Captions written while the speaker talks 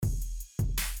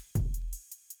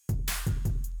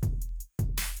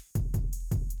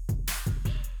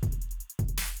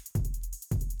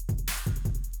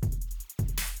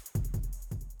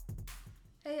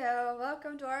Heyo,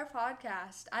 welcome to our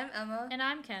podcast. I'm Emma. And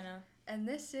I'm Kenna. And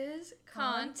this is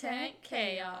Content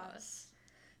Chaos.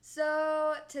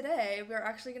 So today we're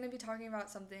actually going to be talking about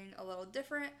something a little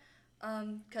different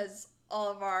because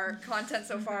all of our content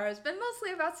so far has been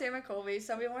mostly about Sam and Colby,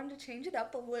 so we wanted to change it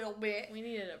up a little bit. We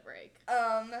needed a break.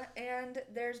 And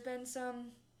there's been some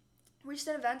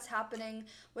recent events happening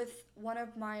with one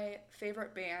of my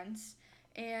favorite bands,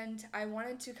 and I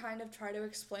wanted to kind of try to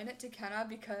explain it to Kenna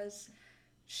because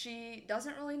she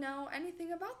doesn't really know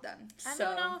anything about them. I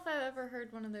don't know if I've ever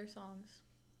heard one of their songs.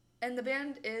 And the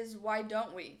band is Why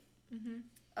Don't We?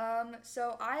 Mm-hmm.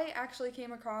 So I actually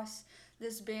came across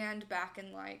this band back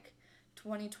in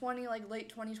 2020, late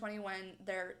 2020, when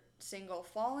their single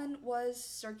Fallen was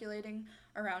circulating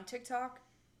around TikTok.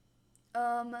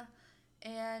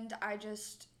 And I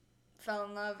just fell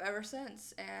in love ever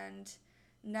since. And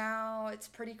now it's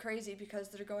pretty crazy because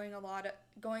they're going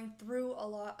through a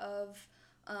lot of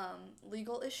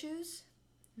legal issues.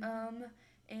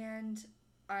 And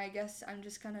I guess I'm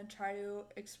just gonna try to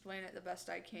explain it the best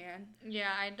I can.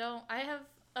 Yeah, I have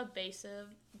a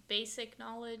basic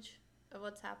knowledge of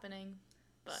what's happening,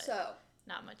 but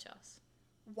not much else.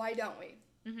 Why don't we?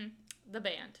 Mm-hmm. The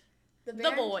band.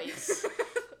 The boys.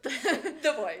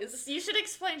 The boys. You should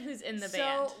explain who's in the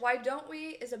band. So, Why Don't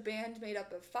We is a band made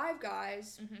up of 5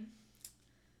 guys. Mm-hmm.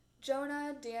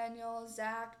 Jonah, Daniel,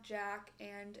 Zach, Jack,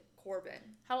 and Corbin.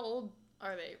 How old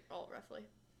are they all roughly?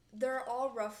 They're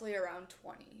all roughly around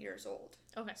 20 years old.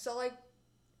 Okay. So,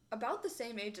 about the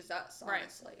same age as us,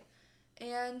 honestly. Right.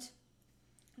 And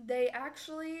they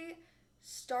actually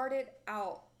started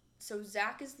out, so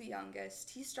Zach is the youngest.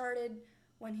 He started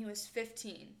when he was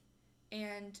 15.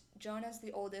 And Jonah's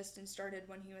the oldest and started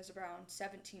when he was around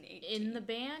 17, 18. In the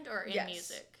band or in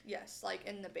music? Yes,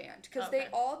 in the band. Because they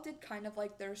all did kind of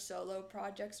their solo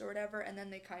projects or whatever, and then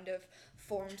they kind of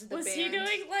formed the band together.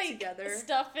 Was he doing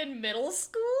stuff in middle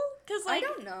school? Because I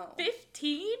don't know.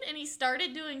 15 and he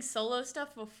started doing solo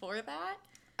stuff before that?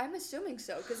 I'm assuming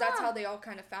so, because that's how they all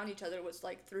kind of found each other, was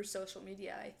through social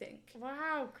media, I think.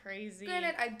 Wow, crazy.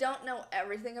 Granted, I don't know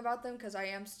everything about them because I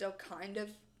am still kind of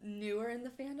newer in the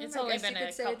fandom. It's only been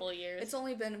a couple years. It's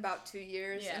only been about 2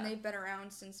 years, yeah. And they've been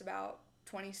around since about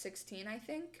 2016, I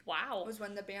think. Wow. Was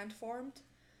when the band formed.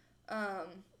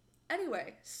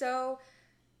 Anyway, so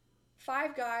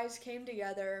 5 guys came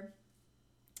together,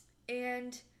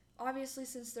 and obviously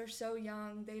since they're so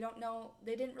young, they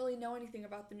didn't really know anything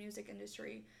about the music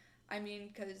industry. I mean,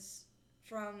 because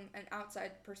from an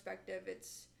outside perspective,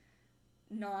 it's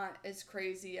not as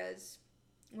crazy as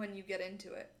when you get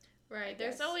into it. Right.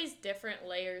 There's always different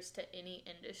layers to any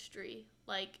industry.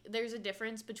 There's a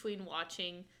difference between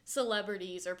watching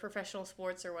celebrities or professional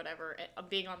sports or whatever,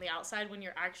 being on the outside when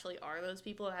you actually are those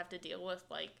people who have to deal with,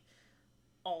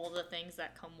 all the things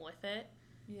that come with it.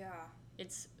 Yeah.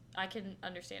 I can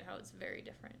understand how it's very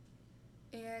different.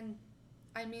 And,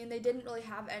 I mean, they didn't really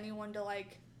have anyone to,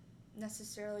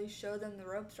 necessarily show them the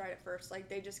ropes right at first.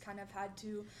 They just kind of had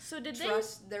to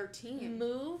trust their team.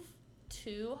 Move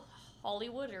to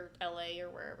Hollywood or LA or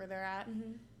wherever they're at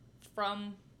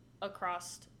from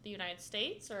across the United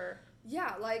States, or?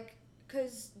 Yeah,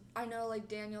 because I know,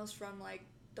 Daniel's from,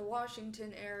 the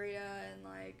Washington area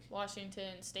and,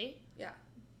 Washington State? Yeah.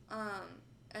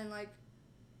 And,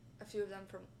 a few of them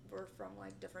were from,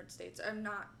 different states. I'm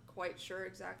not quite sure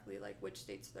exactly, which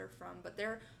states they're from, but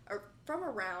they're from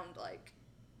around,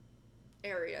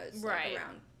 areas, right.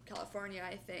 Around California,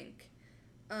 I think.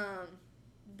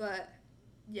 But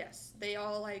yes, they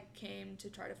all came to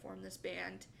try to form this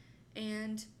band,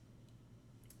 and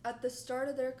at the start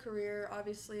of their career,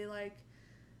 obviously, like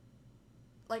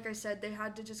I said, they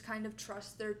had to just kind of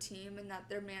trust their team and that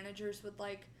their managers would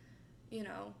Do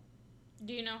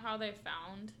you know how they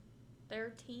found their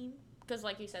team? Because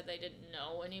like you said, they didn't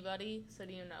know anybody, so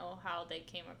do you know how they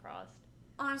came across?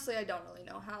 Honestly, I don't really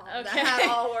know how that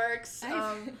all works.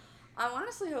 I'm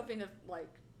honestly hoping to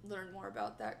learn more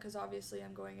about that, because obviously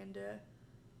I'm going into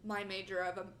my major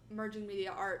of emerging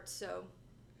media arts, so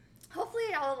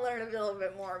hopefully I'll learn a little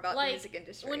bit more about the music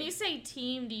industry. When you say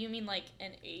team, do you mean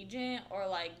an agent or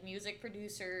music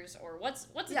producers, or what's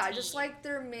a team? Yeah, just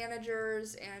their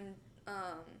managers and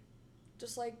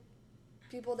just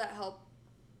people that help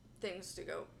things to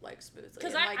go smoothly.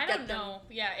 Because I don't know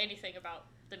anything about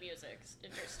the music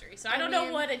industry, so I don't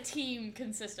know what a team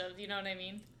consists of. You know what I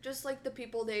mean? Just the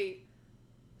people they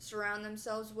surround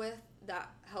themselves with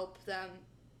that help them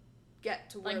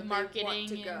get to where they want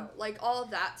to go. All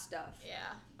of that stuff.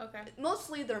 Yeah. Okay.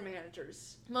 Mostly their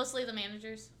managers. Mostly the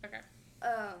managers? Okay.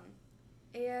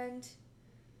 And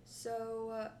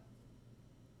so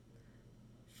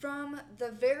From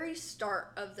the very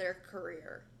start of their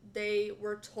career, they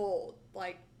were told,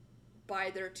 like, by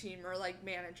their team or, like,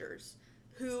 managers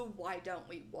who Why Don't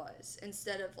We was,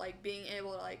 instead of, like, being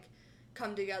able to, like,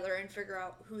 come together and figure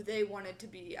out who they wanted to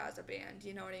be as a band,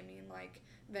 you know what I mean? Like,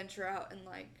 venture out and,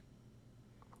 like,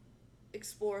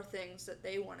 explore things that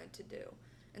they wanted to do.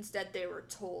 Instead, they were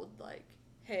told, like,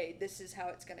 hey, this is how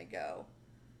it's gonna go.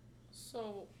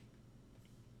 So,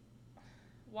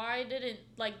 why did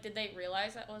they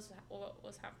realize that was what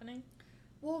was happening?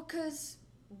 Well, because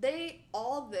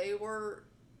all they were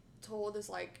told is,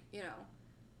 like, you know,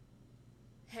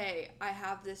 hey, I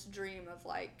have this dream of,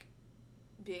 like,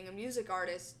 being a music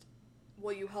artist.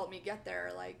 Will you help me get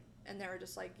there? Like, and they were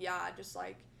just like, yeah, just,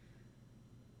 like,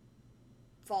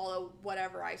 follow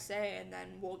whatever I say and then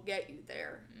we'll get you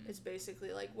there. Is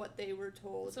basically, like, what they were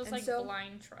told. So it's like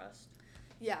blind trust.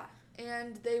 Yeah,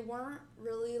 and they weren't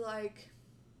really, like,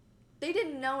 they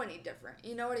didn't know any different,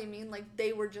 you know what I mean? Like,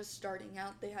 they were just starting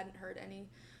out. They hadn't heard any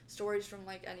stories from,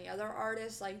 like, any other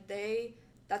artists. Like,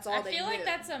 that's all they knew. I feel like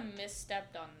that's a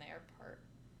misstep on their part.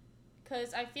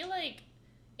 Because I feel like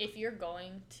if you're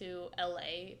going to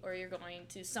LA or you're going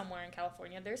to somewhere in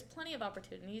California, there's plenty of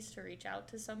opportunities to reach out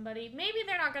to somebody. Maybe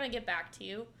they're not going to get back to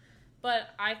you, but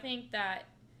I think that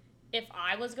if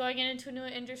I was going into a new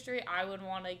industry, I would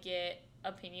want to get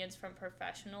opinions from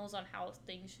professionals on how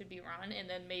things should be run, and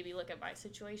then maybe look at my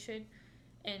situation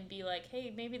and be like,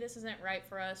 hey, maybe this isn't right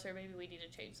for us, or maybe we need to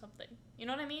change something. You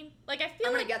know what I mean? Like, I feel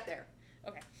I'm gonna get there.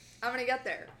 Okay. I'm gonna get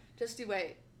there. Just you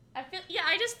wait.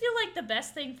 I just feel like the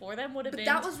best thing for them would have been...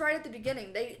 But that was right at the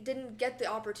beginning. They didn't get the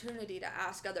opportunity to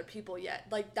ask other people yet.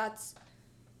 Like, that's...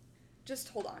 Just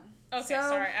hold on. Okay,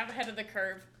 sorry. I'm ahead of the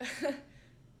curve.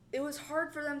 It was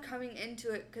hard for them coming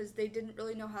into it because they didn't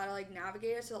really know how to, like,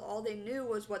 navigate it. So all they knew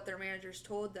was what their managers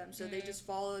told them. So they just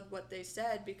followed what they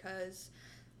said because,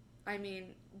 I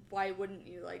mean, why wouldn't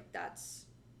you? Like, that's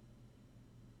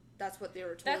what they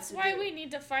were told. That's why we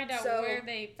need to find out where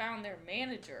they found their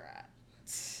manager at.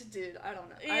 Dude, I don't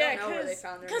know. Yeah, I don't know where they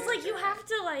found their manager. Because, like, you have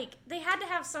to, like, they had to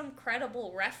have some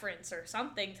credible reference or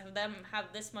something to them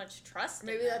have this much trust in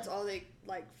them. Maybe that's all they,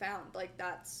 like, found. Like,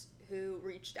 that's who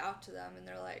reached out to them, and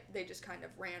they're like, they just kind of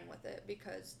ran with it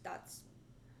because that's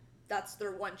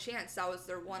their one chance. That was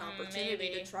their one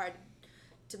opportunity to try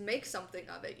to make something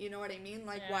of it. You know what I mean?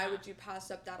 Like, why would you pass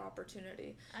up that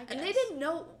opportunity? And they didn't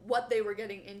know what they were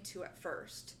getting into at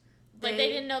first. Like, they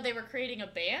didn't know they were creating a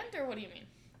band, or what do you mean?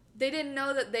 They didn't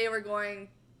know that they were going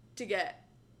to get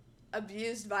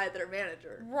abused by their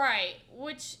manager. Right,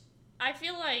 which I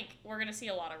feel like we're going to see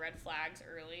a lot of red flags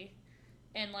early.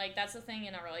 And, like, that's the thing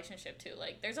in a relationship, too.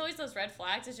 Like, there's always those red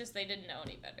flags. It's just they didn't know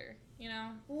any better, you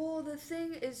know? Well, the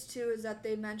thing is, too, is that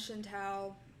they mentioned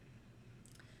how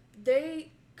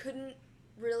they couldn't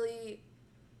really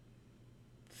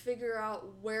figure out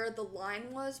where the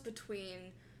line was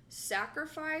between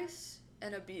sacrifice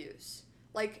and abuse.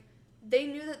 Like, they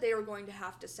knew that they were going to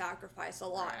have to sacrifice a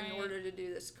lot in order to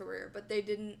do this career, but they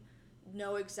didn't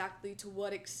know exactly to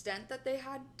what extent that they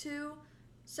had to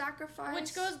sacrifice.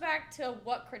 Which goes back to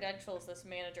what credentials this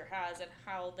manager has and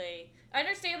how they... I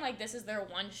understand, like, this is their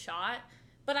one shot,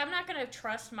 but I'm not going to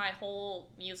trust my whole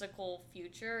musical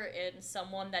future in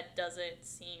someone that doesn't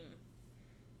seem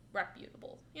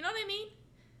reputable. You know what I mean?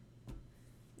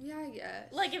 Yeah, I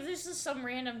guess. Like, if this is some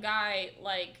random guy,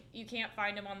 like, you can't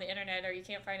find him on the internet or you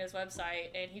can't find his website,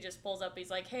 and he just pulls up,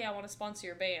 he's like, hey, I want to sponsor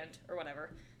your band, or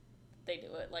whatever. They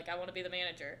do it. Like, I want to be the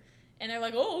manager. And they're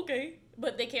like, oh, okay.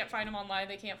 But they can't find him online.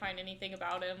 They can't find anything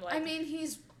about him. Like, I mean,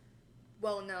 he's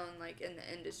well known, like, in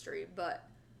the industry, but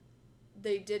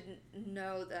they didn't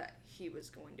know that he was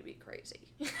going to be crazy.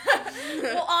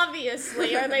 Well,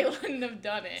 obviously, or they wouldn't have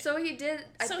done it. So he did.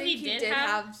 I think he did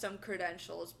have some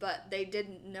credentials, but they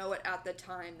didn't know it at the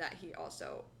time that he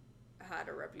also had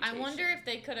a reputation. I wonder if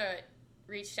they could have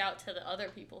reached out to the other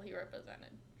people he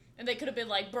represented, and they could have been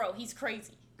like, "Bro, he's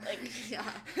crazy." Like, yeah,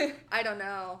 I don't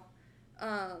know.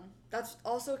 That's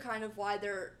also kind of why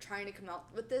they're trying to come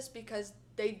out with this, because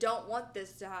they don't want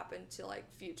this to happen to, like,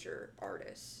 future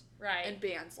artists. Right. And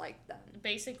bands like them.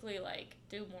 Basically, like,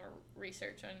 do more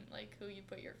research on, like, who you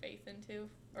put your faith into.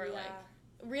 Or, like,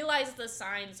 realize the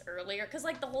signs earlier. Because,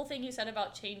 like, the whole thing you said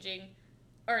about changing,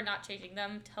 or not changing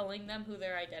them, telling them who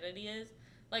their identity is.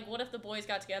 Like, what if the boys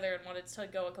got together and wanted to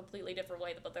go a completely different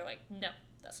way, but they're like, no,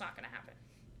 that's not going to happen.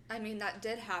 I mean, that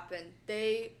did happen.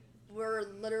 They were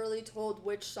literally told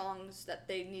which songs that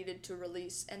they needed to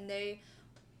release. And they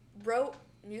wrote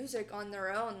music on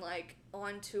their own, like,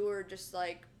 on tour, just,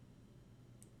 like,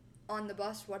 on the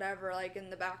bus, whatever, like, in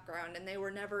the background, and they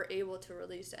were never able to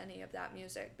release any of that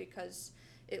music because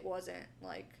it wasn't,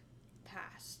 like,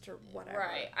 past or whatever.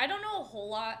 Right. I don't know a whole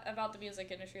lot about the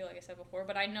music industry, like I said before,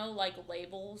 but I know, like,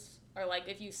 labels are, like,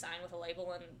 if you sign with a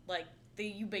label and, like,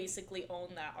 you basically own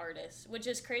that artist, which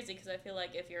is crazy because I feel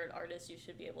like if you're an artist, you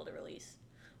should be able to release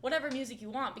whatever music you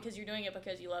want because you're doing it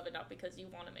because you love it, not because you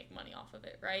want to make money off of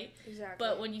it, right? Exactly.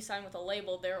 But when you sign with a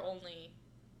label, their only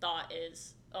thought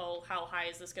is, oh, how high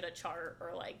is this going to chart,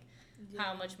 or, like,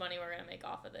 how much money we're going to make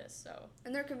off of this, so.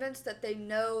 And they're convinced that they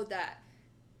know that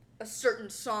a certain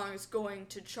song is going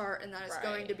to chart and that it's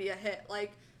going to be a hit.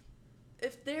 Like,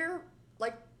 if they're,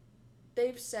 like,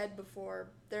 they've said before,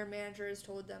 their manager has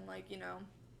told them, like, you know,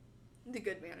 the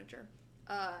good manager,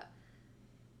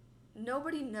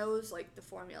 nobody knows, like, the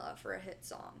formula for a hit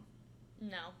song.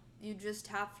 No. You just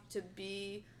have to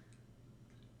be,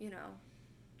 you know,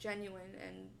 genuine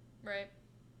and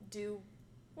do.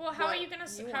 Well, how are you gonna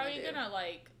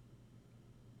like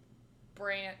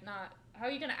how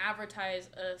are you gonna advertise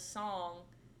a song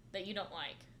that you don't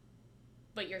like,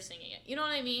 but you're singing it? You know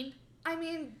what I mean? I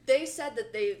mean, they said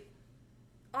that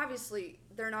obviously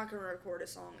they're not gonna record a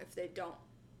song if they don't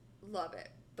love it,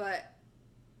 but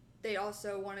they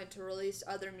also wanted to release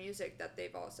other music that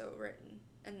they've also written,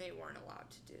 and they weren't allowed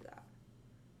to do that.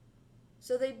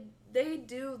 So they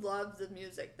do love the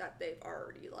music that they've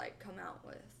already, like, come out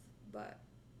with, but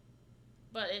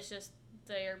it's just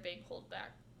they are being held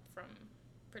back from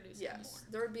producing more. Yes,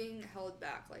 they're being held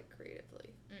back, like,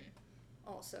 creatively.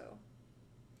 Also.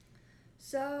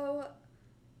 So,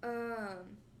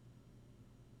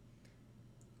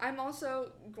 I'm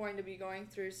also going to be going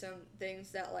through some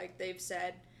things that, like, they've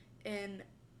said in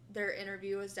their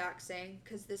interview with Zach Sang,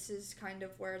 because this is kind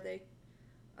of where they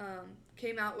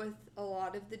came out with a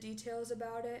lot of the details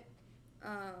about it.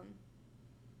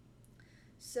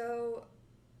 So,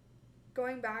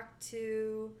 going back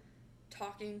to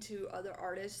talking to other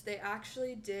artists, they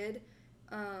actually did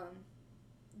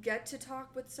get to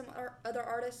talk with some other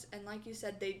artists, and like you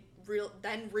said, they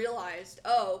then realized,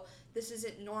 oh, this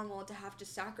isn't normal to have to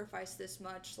sacrifice this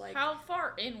much. Like, how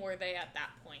far in were they at that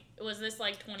point? Was this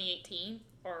like 2018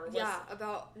 or was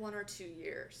about 1 or 2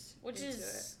 years, which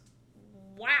is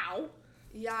wow.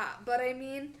 Yeah, but I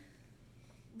mean,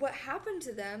 what happened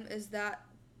to them is that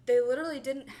they literally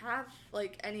didn't have,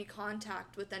 like, any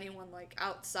contact with anyone, like,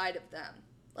 outside of them.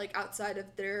 Like, outside of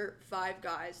their 5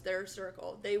 guys, their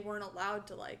circle. They weren't allowed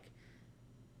to, like,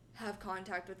 have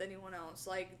contact with anyone else.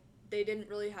 Like, they didn't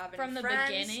really have any friends. From the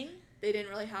beginning? They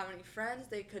didn't really have any friends.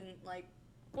 They couldn't, like...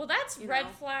 Well, that's red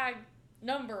flag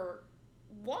number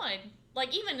 1.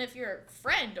 Like, even if your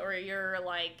friend or your,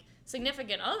 like,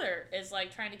 significant other is,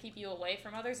 like, trying to keep you away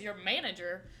from others, your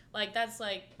manager, like, that's,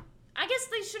 like... I guess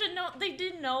they should have known. They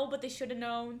didn't know, but they should have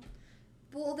known.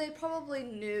 Well, they probably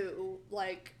knew,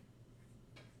 like,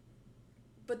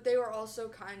 but they were also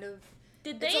kind of...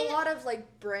 It's a lot of,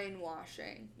 like,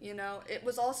 brainwashing, you know? It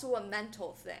was also a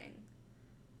mental thing.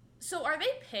 So are they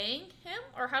paying him?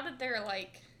 Or how did their,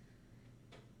 like,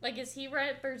 is he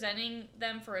representing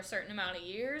them for a certain amount of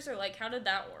years? Or, like, how did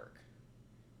that work?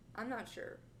 I'm not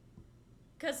sure.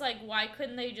 Because, like, why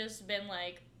couldn't they just been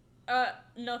like,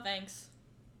 no thanks?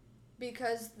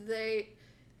 Because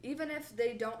even if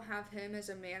they don't have him as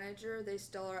a manager, they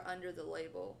still are under the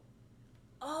label.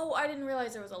 Oh, I didn't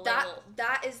realize there was a label.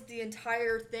 That is the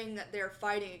entire thing that they're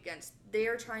fighting against. They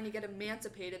are trying to get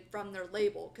emancipated from their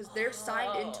label because they're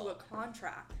signed into a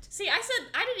contract. See, I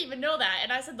didn't even know that,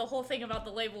 and I said the whole thing about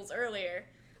the labels earlier.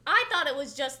 I thought it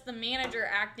was just the manager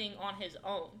acting on his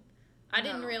own. I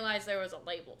didn't realize there was a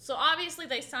label. So obviously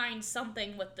they signed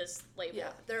something with this label.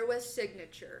 Yeah, they're with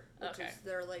Signature, which is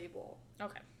their label.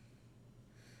 Okay.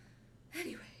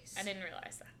 Anyways. I didn't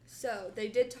realize that. So they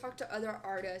did talk to other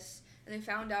artists, and they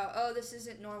found out, oh, this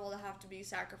isn't normal to have to be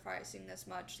sacrificing this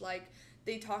much. Like,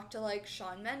 they talked to, like,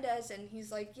 Shawn Mendes, and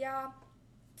he's like, yeah,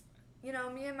 you know,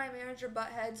 me and my manager butt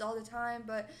heads all the time,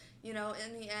 but, you know,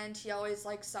 in the end, he always,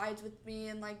 like, sides with me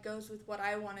and, like, goes with what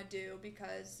I want to do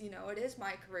because, you know, it is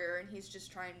my career, and he's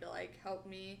just trying to, like, help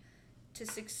me to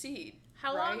succeed.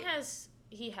 How long has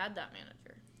he had that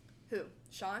manager? Who?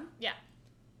 Shawn? Yeah.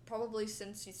 Probably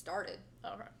since he started.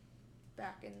 Okay.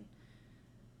 Back in,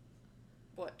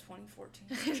 what,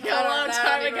 2014? A long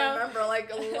time ago. I remember,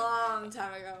 like, a long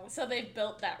time ago. So they've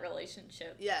built that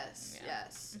relationship. Yes,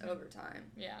 over time.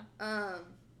 Yeah.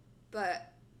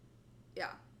 But,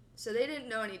 yeah. So they didn't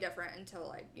know any different until,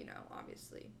 like, you know,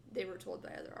 obviously they were told by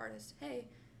other artists, hey,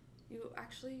 you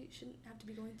actually shouldn't have to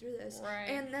be going through this. Right.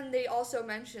 And then they also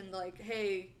mentioned, like,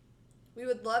 hey, we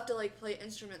would love to, like, play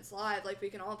instruments live. Like, we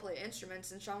can all play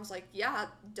instruments. And Shawn was like, yeah,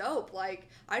 dope. Like,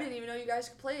 I didn't even know you guys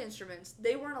could play instruments.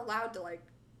 They weren't allowed to, like,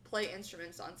 play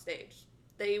instruments on stage.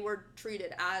 They were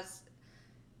treated as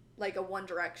like a One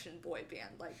Direction boy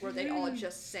band, like where they all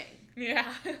just sing.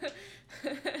 Yeah.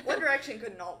 One Direction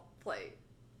couldn't all play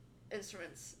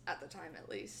instruments at the time, at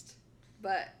least.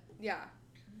 But yeah.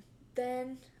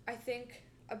 Then I think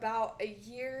about a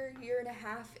year and a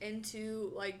half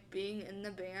into like being in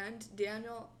the band,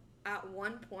 Daniel at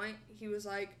one point he was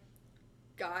like,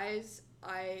 "Guys,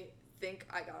 I think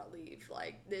I gotta leave.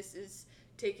 Like, this is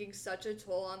taking such a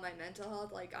toll on my mental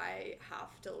health. Like, I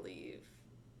have to leave."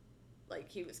 Like,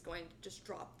 he was going to just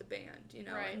drop the band, you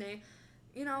know? Right. And they,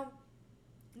 you know,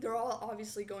 they're all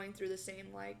obviously going through the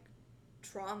same, like,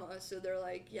 trauma. So they're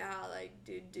like, yeah, like,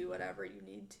 dude, do whatever you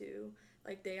need to.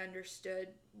 Like, they understood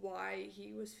why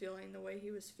he was feeling the way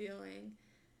he was feeling.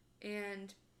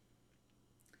 And,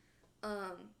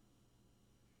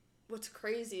 what's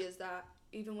crazy is that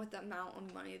even with the amount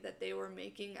of money that they were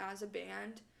making as a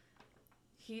band,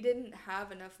 he didn't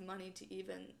have enough money to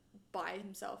even buy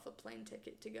himself a plane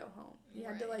ticket to go home. He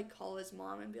had to, like, call his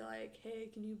mom and be like, "Hey,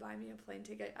 can you buy me a plane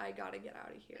ticket? I gotta get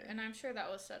out of here." And I'm sure that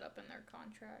was set up in their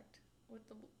contract with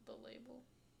the label.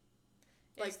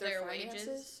 Like, their finances?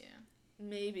 Wages? Yeah.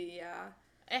 Maybe, yeah.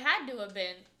 It had to have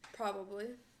been. Probably.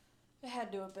 It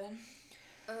had to have been.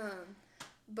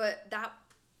 But that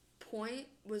point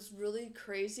was really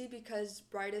crazy because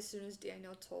right as soon as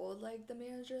Daniel told, like, the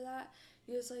manager that,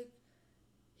 he was like,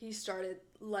 he started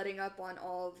letting up on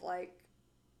all of, like,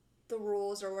 the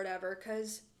rules or whatever,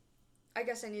 because I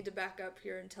guess I need to back up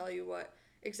here and tell you what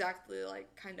exactly,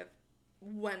 like, kind of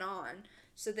went on.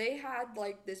 So they had,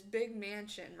 like, this big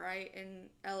mansion, right, in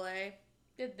LA.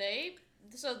 Did they?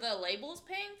 So the label's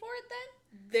paying for it then?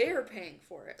 They're paying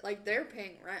for it. Like, they're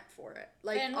paying rent for it.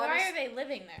 Like, then why are they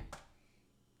living there?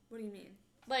 What do you mean?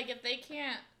 Like, if they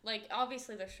can't, like,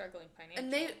 obviously they're struggling financially.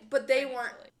 And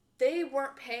they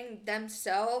weren't paying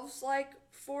themselves, like,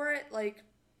 for it. Like,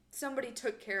 somebody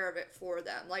took care of it for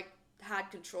them, like, had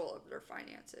control of their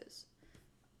finances.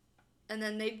 And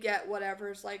then they'd get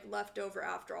whatever's, like, left over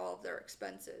after all of their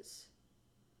expenses.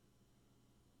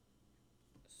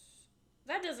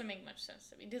 That doesn't make much sense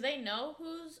to me. Do they know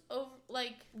who's over,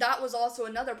 like... That was also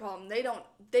another problem. They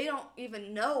don't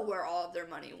even know where all of their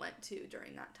money went to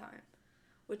during that time,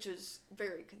 which is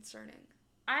very concerning.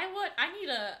 I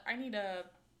need a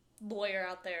lawyer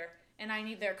out there, and I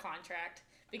need their contract,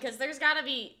 because there's gotta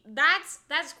be... That's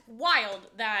wild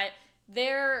that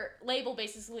their label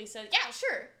basically said, yeah,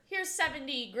 sure, here's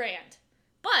 $70,000,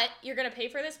 but you're gonna pay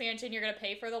for this mansion, you're gonna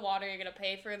pay for the water, you're gonna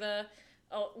pay for the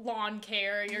lawn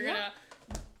care, you're gonna...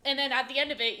 And then at the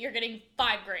end of it, you're getting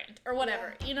 $5,000 or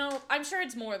whatever. Yeah. You know, I'm sure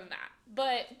it's more than that.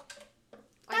 But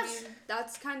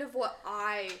that's kind of what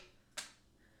I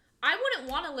wouldn't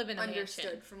want to live in a mansion.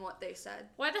 Understood from what they said.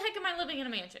 Why the heck am I living in a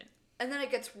mansion? And then it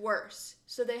gets worse.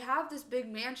 So they have this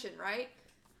big mansion, right?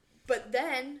 But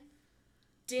then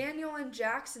Daniel and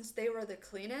Jack, since they were the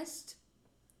cleanest,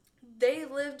 they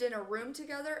lived in a room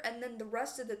together, and then the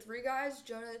rest of the three guys,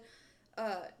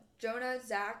 Jonah,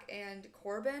 Zach, and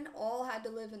Corbin, all had to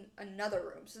live in another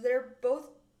room. So they're both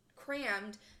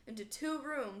crammed into 2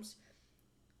 rooms.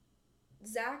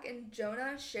 Zach and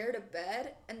Jonah shared a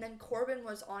bed, and then Corbin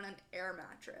was on an air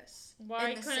mattress.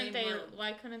 Why couldn't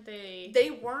they?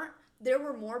 There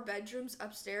were more bedrooms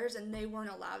upstairs, and they weren't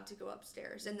allowed to go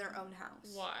upstairs in their own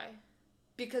house. Why?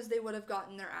 Because they would have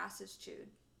gotten their asses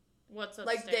chewed. What's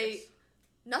upstairs? Like,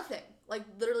 nothing. Like,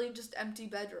 literally just empty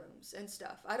bedrooms and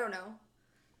stuff. I don't know.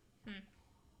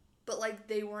 But, like,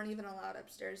 they weren't even allowed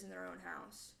upstairs in their own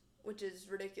house, which is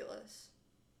ridiculous.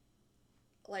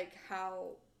 Like,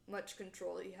 how much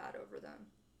control he had over them.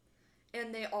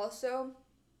 And they also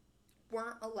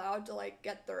weren't allowed to, like,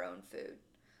 get their own food.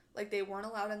 Like, they weren't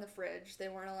allowed in the fridge. They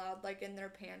weren't allowed, like, in their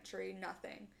pantry.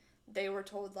 Nothing. They were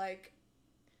told, like,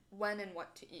 when and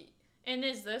what to eat. And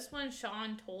is this when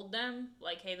Sean told them,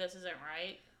 like, hey, this isn't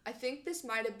right? I think this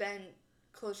might have been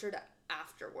closer to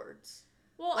afterwards.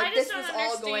 Well, like, I just don't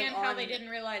understand how they didn't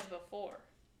realize before.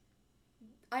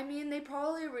 I mean, they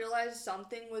probably realized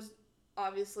something was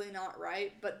obviously not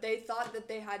right, but they thought that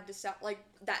they had to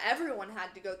that everyone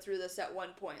had to go through this at one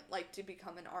point, like, to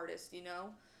become an artist, you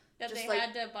know? That just they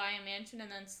had to buy a mansion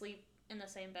and then sleep in the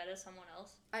same bed as someone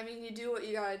else? I mean, you do what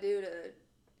you gotta do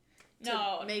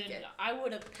to make it. I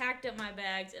would have packed up my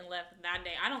bags and left that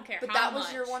day. I don't care how much. But that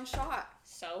was your one shot.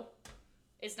 So,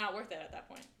 it's not worth it at that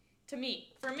point. To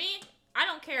me. For me, I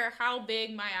don't care how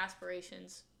big my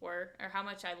aspirations were or how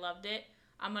much I loved it.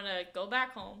 I'm going to go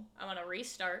back home. I'm going to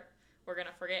restart. We're going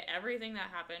to forget everything that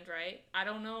happened, right? I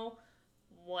don't know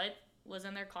what was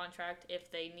in their contract, if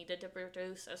they needed to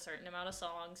produce a certain amount of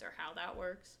songs or how that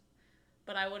works.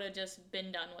 But I would have just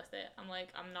been done with it. I'm like,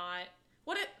 I'm not...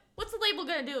 What's the label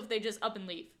going to do if they just up and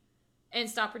leave and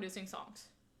stop producing songs?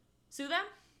 Sue them?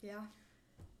 Yeah.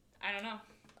 I don't know.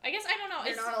 I guess I don't know.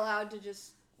 You're not allowed to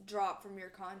just drop from your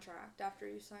contract after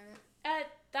you sign it. At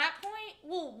that point,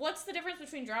 well, what's the difference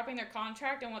between dropping their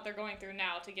contract and what they're going through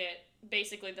now to get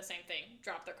basically the same thing?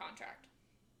 Drop their contract.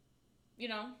 You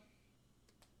know?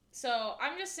 So,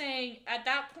 I'm just saying, at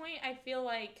that point, I feel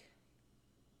like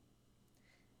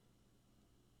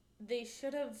they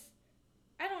should have...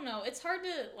 I don't know. It's hard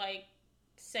to, like,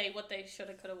 say what they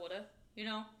shoulda, coulda, woulda, you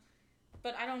know?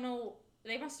 But I don't know.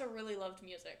 They must have really loved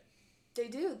music. They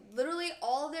do. Literally,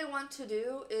 all they want to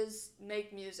do is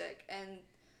make music, and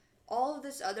all of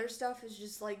this other stuff is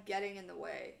just, like, getting in the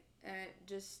way, and it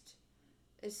just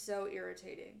is so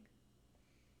irritating.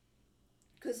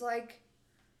 Because, like,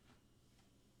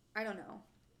 I don't know.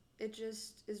 It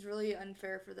just is really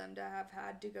unfair for them to have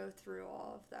had to go through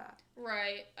all of that.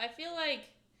 Right. I feel like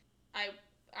I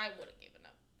would have given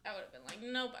up. I would have been like,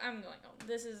 nope, I'm going home.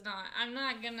 I'm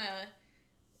not gonna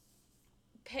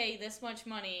pay this much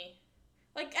money.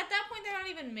 Like, at that point, they're not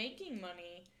even making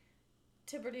money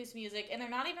to produce music, and they're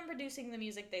not even producing the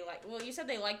music they like. Well, you said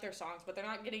they like their songs, but they're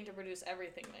not getting to produce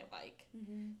everything they like.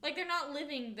 Mm-hmm. Like, they're not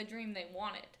living the dream they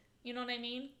wanted. You know what I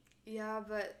mean? Yeah,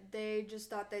 but they just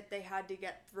thought that they had to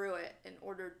get through it in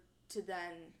order to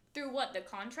then... Through what, the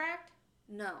contract?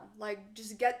 No, like,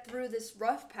 just get through this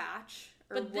rough patch,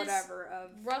 or but whatever of...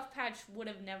 rough patch would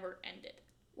have never ended.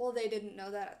 Well, they didn't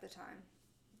know that at the time.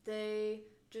 They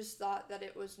just thought that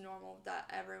it was normal that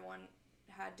everyone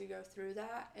had to go through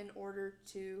that in order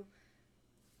to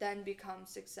then become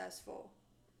successful,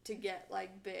 to get,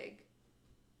 like, big.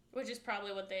 Which is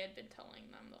probably what they had been telling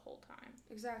them the whole time.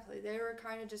 Exactly. They were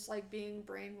kind of just, like, being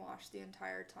brainwashed the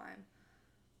entire time.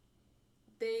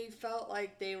 They felt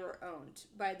like they were owned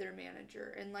by their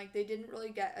manager, and, like, they didn't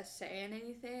really get a say in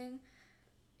anything,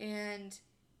 and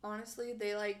honestly,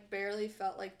 they, like, barely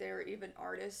felt like they were even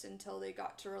artists until they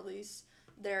got to release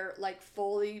their, like,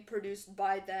 fully produced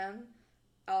by them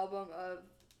album of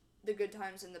The Good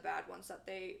Times and the Bad Ones that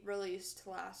they released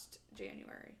last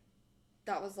January.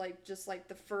 That was, like, just, like,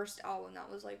 the first album that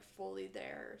was, like, fully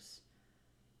theirs.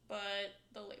 But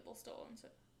the label still owns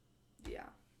it. Yeah.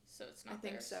 So it's not I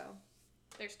think theirs. so.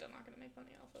 They're still not going to make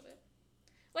money off of it.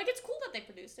 Like, it's cool that they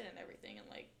produced it and everything, and,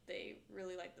 like, they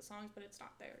really like the songs, but it's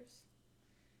not theirs.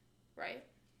 Right?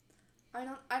 I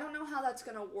don't know how that's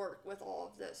gonna work with all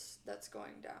of this that's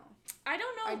going down. I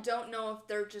don't know. I don't know if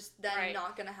they're just then Right.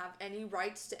 not gonna have any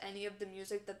rights to any of the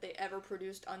music that they ever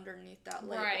produced underneath that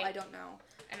label. Right. I don't know.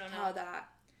 I don't know. How that.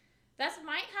 That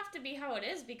might have to be how it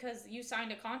is because you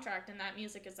signed a contract and that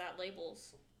music is that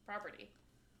label's property.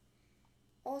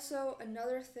 Also,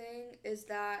 another thing is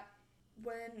that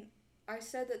when I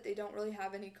said that they don't really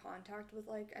have any contact with,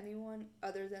 like, anyone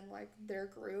other than, like, their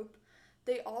group,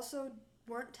 they also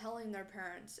weren't telling their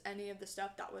parents any of the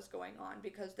stuff that was going on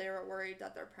because they were worried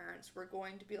that their parents were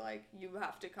going to be like, you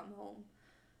have to come home.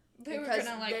 They because were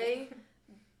gonna, like...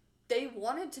 they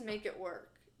wanted to make it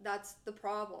work. That's the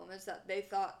problem, is that they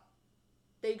thought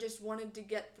they just wanted to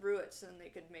get through it so then they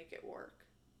could make it work.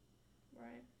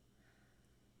 Right.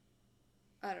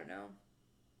 I don't know.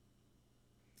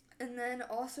 And then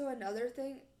also another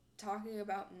thing, talking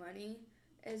about money,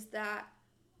 is that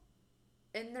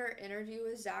in their interview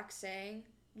with Zach Sang,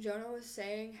 Jonah was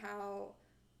saying how,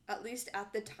 at least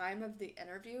at the time of the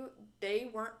interview, they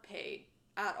weren't paid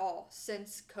at all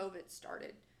since COVID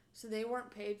started. So they weren't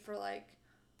paid for, like,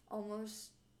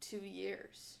 almost 2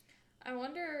 years. I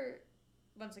wonder,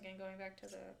 once again, going back to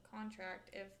the contract,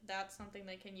 if that's something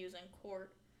they can use in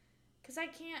court. Because I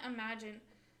can't imagine...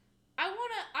 I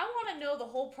wanna know the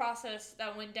whole process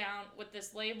that went down with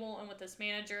this label and with this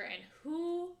manager, and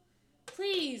who...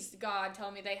 Please, God,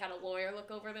 tell me they had a lawyer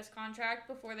look over this contract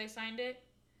before they signed it.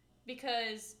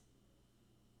 Because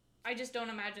I just don't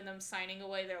imagine them signing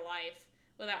away their life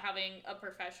without having a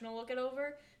professional look it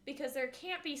over. Because there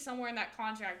can't be somewhere in that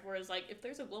contract where it's like, if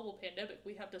there's a global pandemic,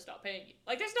 we have to stop paying you.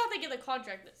 Like, there's nothing in the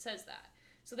contract that says that.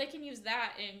 So they can use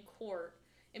that in court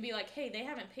and be like, hey, they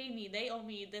haven't paid me. They owe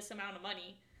me this amount of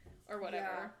money or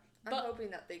whatever. Yeah, I'm hoping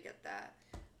that they get that.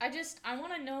 I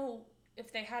want to know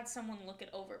if they had someone look it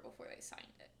over before they signed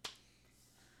it.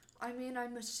 I mean,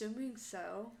 I'm assuming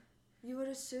so. You would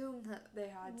assume that they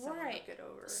had someone look it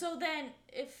over. So then,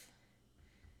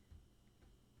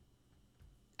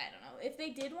 I don't know, if they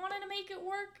did want to make it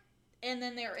work, and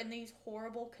then they're in these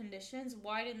horrible conditions,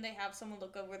 why didn't they have someone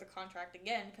look over the contract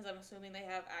again? Because I'm assuming they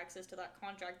have access to that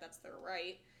contract, that's their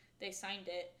right. They signed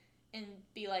it, and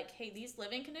be like, hey, these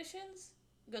living conditions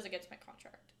goes against my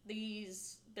contract.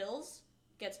 These bills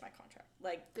gets my contract.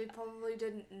 Like, they probably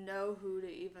didn't know who to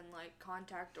even, like,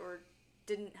 contact or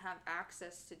didn't have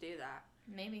access to do that.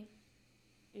 Maybe.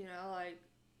 You know, like,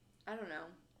 I don't know.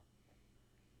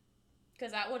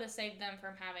 Because that would have saved them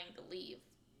from having to leave,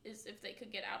 is if they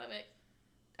could get out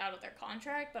of their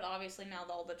contract. But obviously now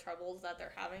all the troubles that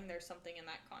they're having, there's something in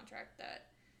that contract that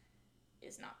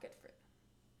is not good for them.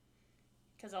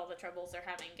 Because all the troubles they're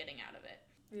having getting out of it.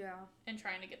 Yeah. And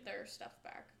trying to get their stuff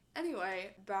back.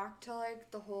 Anyway, back to, like,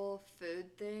 the whole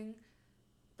food thing.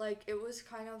 Like, it was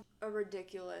kind of a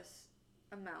ridiculous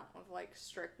amount of, like,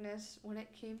 strictness when it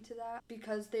came to that.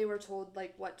 Because they were told,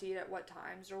 like, what to eat at what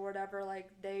times or whatever. Like,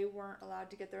 they weren't allowed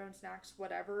to get their own snacks,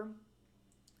 whatever.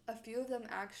 A few of them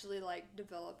actually, like,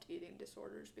 developed eating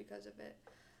disorders because of it.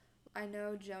 I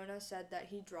know Jonah said that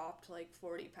he dropped, like,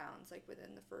 40 pounds, like,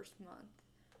 within the first month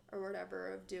or whatever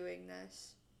of doing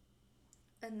this.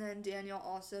 And then Daniel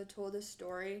also told a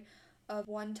story of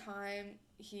one time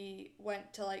he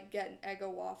went to, like, get an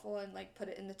Eggo waffle and, like, put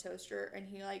it in the toaster, and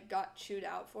he, like, got chewed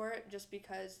out for it just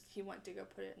because he went to go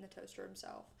put it in the toaster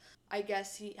himself. I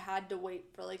guess he had to wait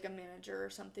for, like, a manager or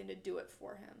something to do it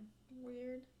for him.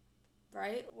 Weird.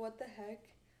 Right? What the heck?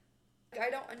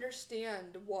 I don't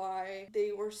understand why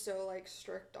they were so, like,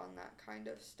 strict on that kind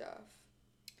of stuff.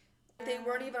 They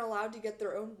weren't even allowed to get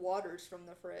their own waters from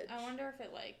the fridge. I wonder if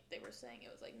it, like, they were saying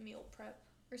it was, like, meal prep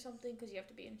or something, because you have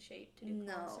to be in shape to do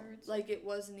concerts. No, like, it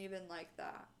wasn't even like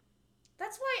that.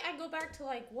 That's why I go back to,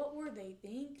 like, what were they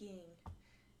thinking?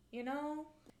 You know?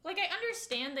 Like, I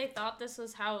understand they thought this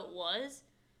was how it was,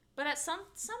 but at some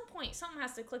point, something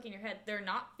has to click in your head. They're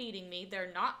not feeding me.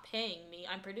 They're not paying me.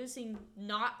 I'm producing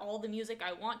not all the music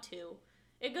I want to.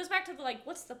 It goes back to the, like,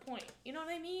 what's the point? You know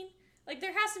what I mean? Like,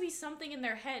 there has to be something in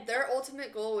their head. Their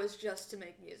ultimate goal was just to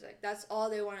make music. That's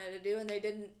all they wanted to do, and they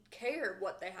didn't care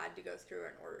what they had to go through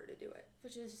in order to do it.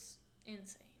 Which is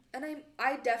insane. And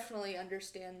I definitely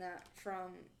understand that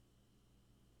from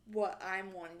what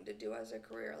I'm wanting to do as a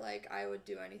career. Like, I would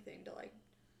do anything to, like,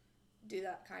 do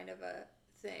that kind of a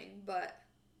thing, but...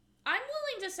 I'm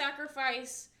willing to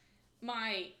sacrifice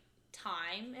my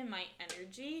time and my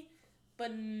energy,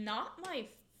 but not my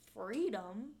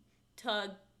freedom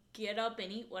to get up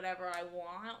and eat whatever I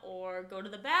want, or go to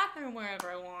the bathroom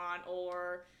wherever I want,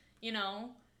 or, you know,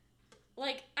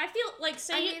 like, I feel like,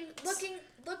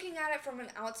 looking at it from an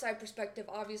outside perspective,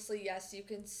 obviously, yes, you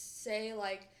can say,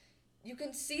 like, you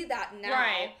can see that now,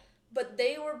 right. But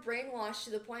they were brainwashed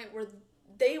to the point where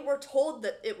they were told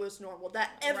that it was normal,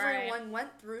 that everyone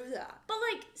went through that. But,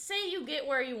 like, say you get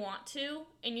where you want to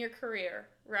in your career,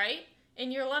 right?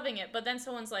 And you're loving it, but then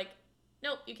someone's like,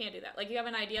 nope, you can't do that. Like, you have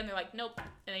an idea, and they're like, nope.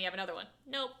 And then you have another one.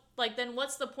 Nope. Like, then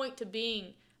what's the point to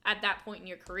being at that point in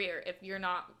your career if you're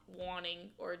not wanting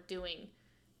or doing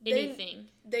anything?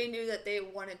 They knew that they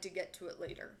wanted to get to it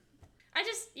later.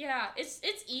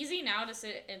 It's easy now to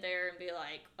sit in there and be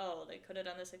like, oh, they could have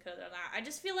done this, they could have done that. I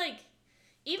just feel like,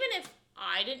 even if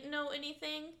I didn't know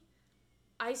anything,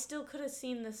 I still could have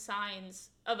seen the signs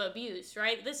of abuse,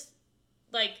 right? This,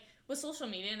 like, with social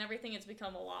media and everything, it's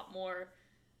become a lot more...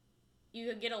 You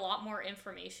could get a lot more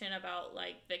information about,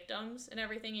 like, victims and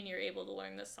everything, and you're able to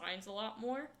learn the signs a lot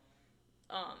more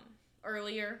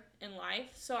earlier in life.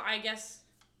 So I guess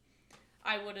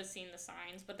I would have seen the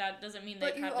signs, but that doesn't mean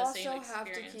they'd have the same experiences. But you also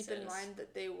have to keep in mind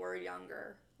that they were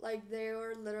younger. Like, they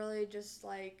were literally just,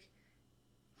 like,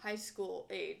 high school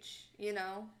age, you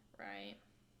know? Right.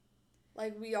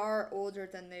 Like, we are older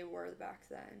than they were back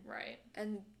then. Right.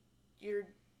 And you're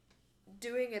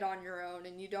doing it on your own,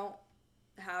 and you don't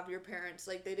have your parents,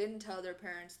 like, they didn't tell their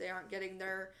parents, they aren't getting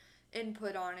their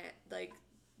input on it, like,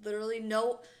 literally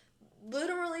no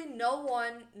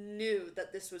one knew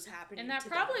that this was happening. And that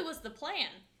probably was the plan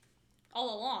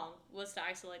all along, was to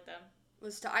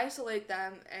isolate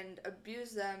them and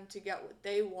abuse them to get what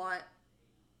they want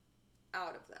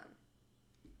out of them.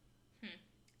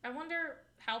 I wonder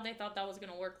how they thought that was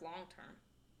going to work long term,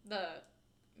 the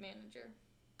manager,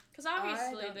 because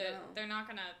obviously they're not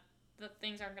going to, the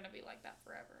things aren't going to be like that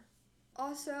forever.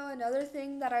 Also, another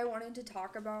thing that I wanted to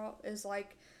talk about is,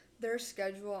 like, their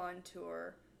schedule on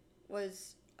tour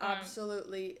was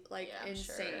absolutely, like,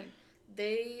 insane. Sure.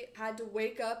 They had to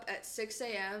wake up at 6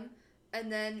 a.m.,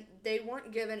 and then they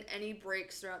weren't given any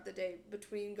breaks throughout the day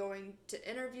between going to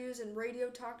interviews and radio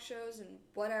talk shows and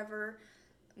whatever,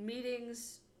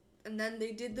 meetings, and then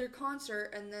they did their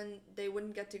concert, and then they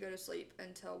wouldn't get to go to sleep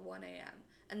until 1 a.m.,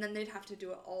 and then they'd have to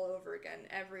do it all over again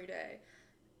every day.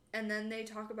 And then they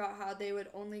talk about how they would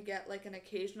only get, like, an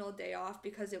occasional day off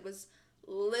because it was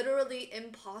literally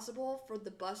impossible for the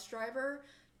bus driver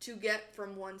to get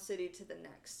from one city to the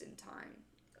next in time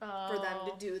for them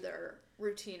to do their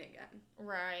routine again.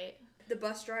 Right. The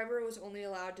bus driver was only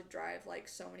allowed to drive, like,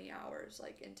 so many hours,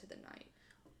 like, into the night.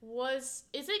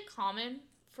 Is it common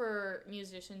for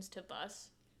musicians to bus?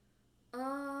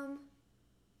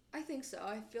 I think so.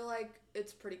 I feel like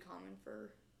it's pretty common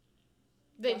for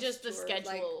They bus just, the tours,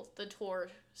 schedule, the tour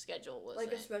schedule was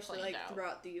like especially planned like out.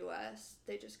 throughout the U.S.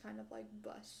 They just kind of like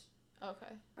bus.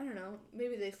 Okay. I don't know.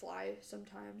 Maybe they fly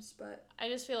sometimes, but I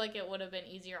just feel like it would have been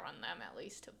easier on them at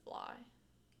least to fly.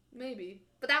 maybe.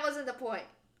 But that wasn't the point.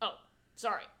 Oh,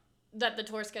 sorry. That the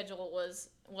tour schedule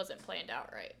wasn't planned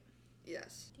out right.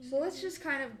 Yes. So let's just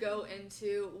kind of go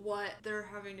into what they're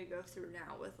having to go through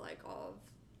now with like all of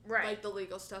Right. like the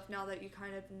legal stuff now that you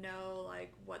kind of know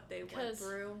like what they went 'Cause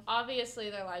through.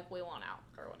 obviously they're like, we want out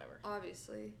or whatever.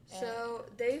 Obviously. And- So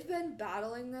they've been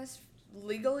battling this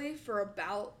legally for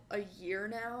about a year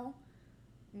now.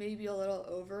 Maybe a little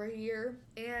over a year.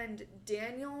 And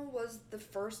Daniel was the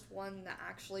first one that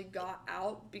actually got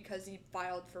out because he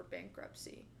filed for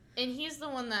bankruptcy. And he's the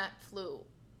one that flew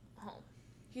home.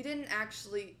 He didn't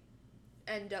actually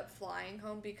end up flying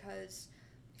home because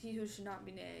he who should not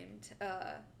be named,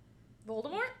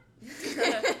 Voldemort?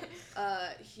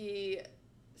 he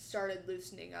started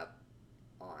loosening up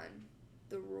on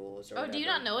the rules or Oh, do you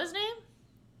not know his name?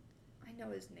 I know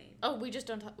his name. Oh, we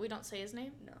just we don't say his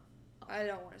name? No. I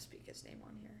don't want to speak his name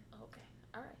on here. Okay.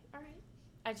 All right.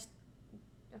 I just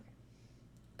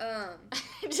Um,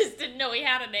 I just didn't know he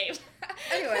had a name.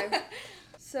 Anyway.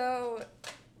 so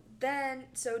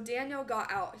Daniel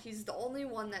got out. He's the only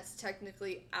one that's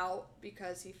technically out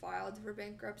because he filed for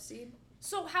bankruptcy.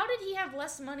 So how did he have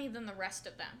less money than the rest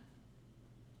of them?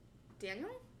 Daniel?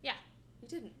 Yeah. He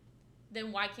didn't.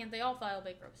 Then why can't they all file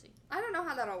bankruptcy? I don't know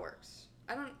how that all works.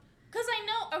 I don't... Because I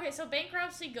know, okay, so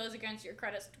bankruptcy goes against your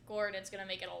credit score, and it's going to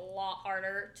make it a lot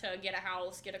harder to get a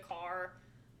house, get a car,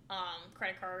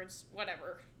 credit cards,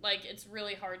 whatever. Like, it's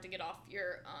really hard to get off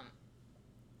your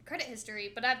credit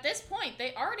history. But at this point,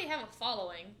 they already have a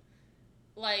following.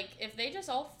 Like, if they just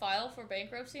all file for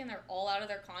bankruptcy and they're all out of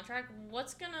their contract,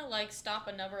 what's going to, like, stop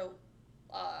another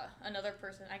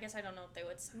person? I guess I don't know if they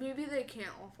would. Maybe they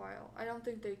can't all file. I don't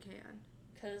think they can.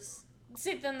 Because,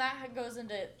 see, then that goes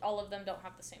into all of them don't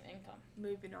have the same income.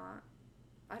 Maybe not.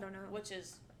 I don't know. Which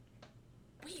is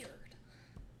weird.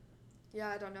 Yeah,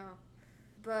 I don't know.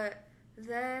 But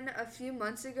then a few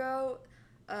months ago,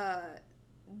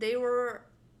 they were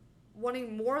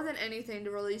wanting more than anything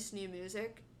to release new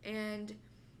music. And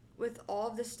with all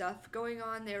of the stuff going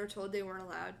on, they were told they weren't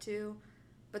allowed to.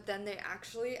 But then they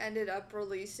actually ended up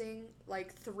releasing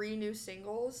like 3 new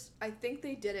singles. I think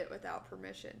they did it without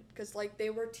permission because like they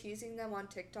were teasing them on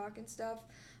TikTok and stuff.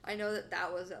 I know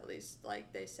that was at least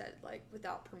like they said like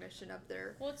without permission of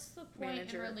their What's the point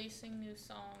manager. in releasing new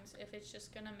songs if it's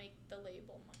just gonna make the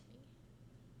label money?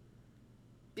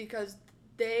 Because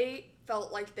they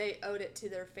felt like they owed it to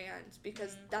their fans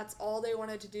because that's all they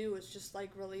wanted to do was just like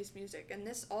release music. And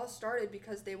this all started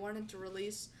because they wanted to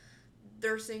release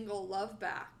their single Love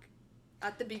Back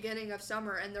at the beginning of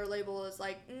summer, and their label is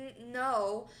like,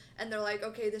 no, and they're like,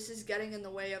 okay, this is getting in the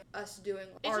way of us doing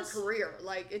our career,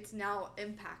 like it's now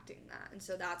impacting that, and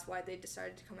so that's why they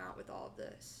decided to come out with all of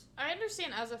this. I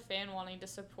understand as a fan wanting to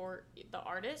support the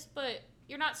artist, but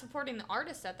you're not supporting the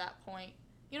artist at that point.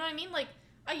 You know what I mean? Like,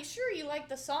 are you sure you like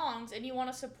the songs and you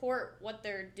want to support what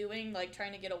they're doing, like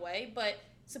trying to get away, but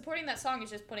supporting that song is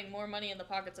just putting more money in the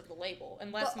pockets of the label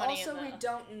and less money in the... But also we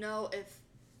don't know if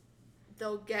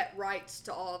they'll get rights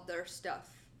to all of their stuff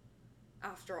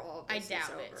after all of this is over. I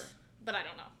doubt it, but I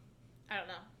don't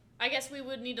know. I guess we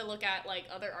would need to look at like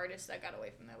other artists that got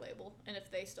away from their label and if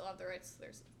they still have the rights to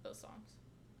those songs.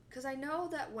 Because I know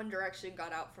that One Direction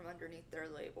got out from underneath their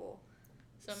label.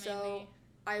 So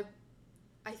maybe...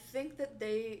 I think that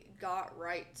they got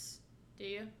rights. Do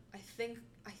you? I think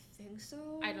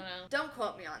so. I don't know. Don't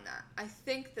quote me on that. I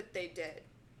think that they did.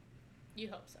 You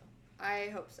hope so.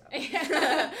 I hope so.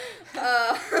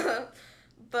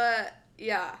 But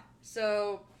yeah,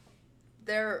 so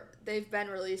they've been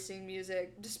releasing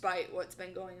music despite what's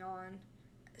been going on.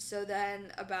 So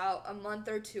then about a month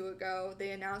or 2 ago, they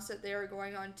announced that they were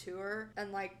going on tour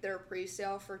and like their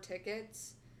pre-sale for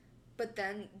tickets. But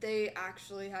then they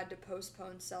actually had to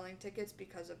postpone selling tickets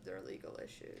because of their legal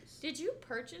issues. Did you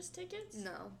purchase tickets?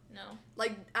 No.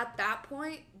 Like, at that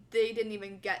point, they didn't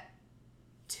even get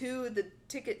to the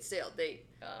ticket sale date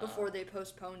before they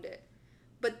postponed it.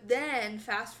 But then,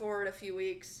 fast forward a few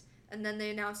weeks, and then they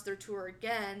announced their tour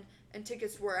again, and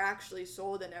tickets were actually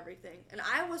sold and everything. And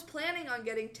I was planning on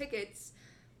getting tickets,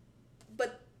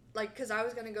 but, like, because I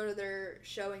was going to go to their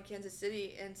show in Kansas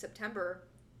City in September.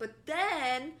 But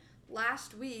then...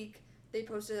 last week, they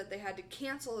posted that they had to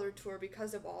cancel their tour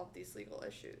because of all of these legal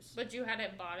issues. But you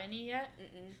hadn't bought any yet?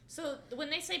 Mm-mm. So when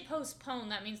they say postpone,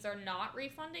 that means they're not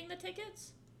refunding the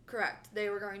tickets? Correct. They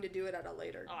were going to do it at a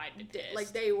later Oh, I did.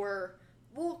 Like, they were...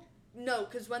 Well, No,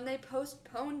 because when they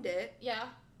postponed it, Yeah.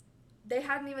 they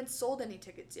hadn't even sold any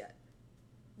tickets yet.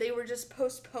 They were just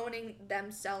postponing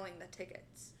them selling the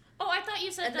tickets. Oh, I thought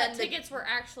you said And that then tickets were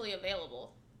actually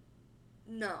available.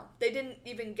 No, they didn't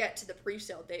even get to the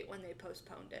pre-sale date when they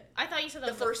postponed it. I thought you said that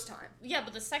The was first time. Yeah,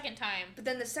 but the second time. But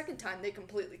then the second time, they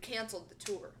completely canceled the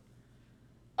tour.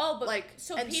 Oh, but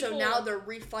So now they're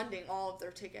refunding all of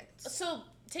their tickets. So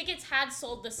tickets had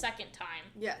sold the second time.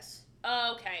 Yes.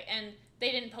 Oh, okay, and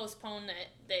they didn't postpone it;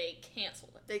 they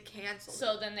canceled it. They canceled it.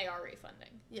 So then they are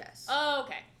refunding. Yes. Oh,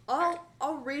 okay.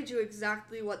 I'll read you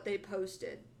exactly what they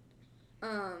posted.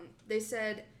 They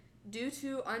said, due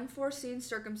to unforeseen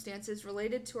circumstances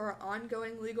related to our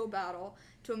ongoing legal battle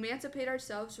to emancipate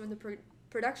ourselves from the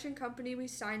production company we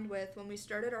signed with when we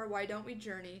started our Why Don't We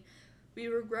journey, we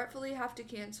regretfully have to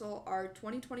cancel our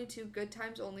 2022 Good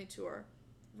Times Only tour.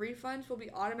 Refunds will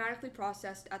be automatically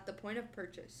processed at the point of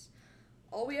purchase.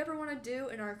 All we ever want to do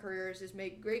in our careers is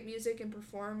make great music and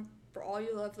perform for all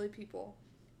you lovely people.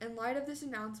 In light of this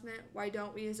announcement, Why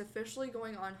Don't We is officially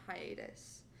going on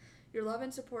hiatus. Your love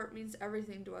and support means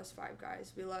everything to us five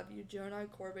guys. We love you, Jonah,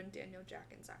 Corbin, Daniel,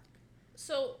 Jack, and Zach.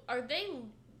 So are they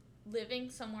living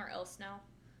somewhere else now?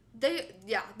 They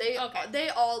Okay. they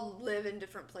all live in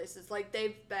different places. Like,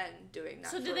 they've been doing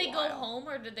that. So for did a they go while. home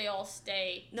or did they all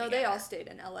stay? No, together? they all stayed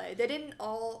in LA. They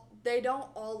don't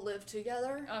all live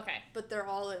together, Okay. but they're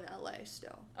all in LA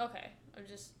still. Okay. I'm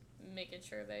just making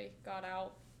sure they got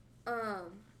out.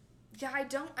 Yeah, I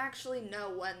don't actually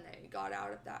know when they got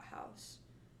out of that house.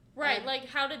 Right. Like,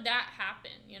 how did that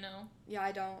happen? You know?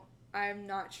 Yeah, I'm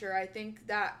not sure. I think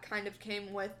that kind of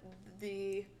came with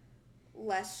the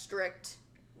less strict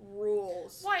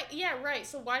rules. Why? Yeah. Right.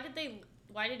 So why did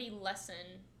he lessen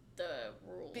the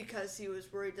rules? Because he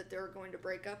was worried that they were going to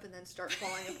break up and then start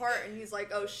falling apart, and he's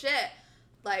like, "Oh shit!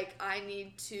 Like, I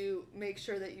need to make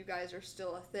sure that you guys are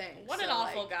still a thing." What an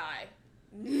awful guy.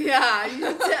 Yeah,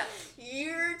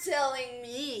 you're telling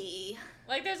me.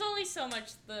 Like, there's only so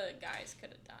much the guys could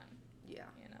have done. Yeah.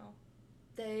 You know?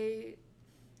 They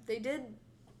did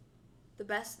the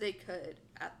best they could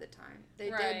at the time.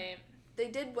 They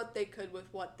did what they could with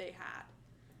what they had.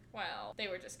 Well, they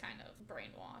were just kind of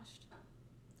brainwashed.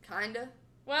 Kinda.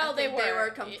 Well, They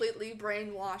were completely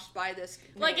brainwashed by this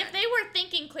man. Like, if they were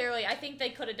thinking clearly, I think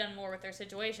they could have done more with their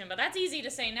situation. But that's easy to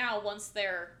say now once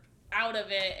they're out of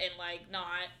it and, like,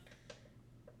 not...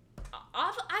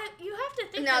 you have to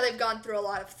think now they've gone through a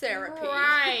lot of therapy.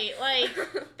 Right. Like,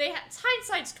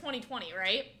 hindsight's 20/20,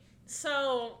 right?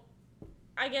 So,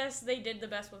 I guess they did the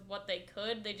best with what they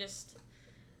could.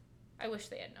 I wish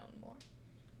they had known more.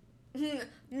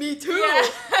 Me too. Yeah.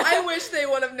 I wish they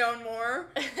would have known more.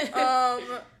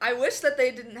 I wish that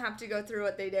they didn't have to go through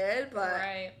what they did, but...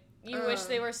 Right. You wish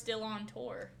they were still on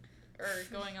tour. Or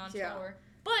going on tour.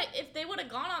 But if they would have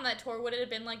gone on that tour, would it have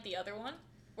been like the other one?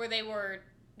 Where they were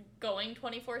going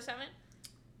 24/7?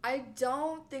 I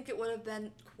don't think it would have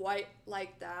been quite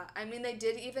like that. I mean, they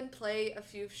did even play a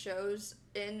few shows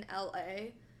in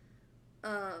LA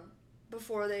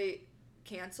before they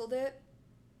canceled it.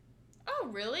 Oh,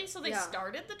 really? So they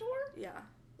started the tour? Yeah.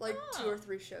 Like 2 or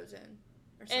 3 shows in.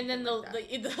 Or And then like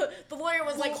the lawyer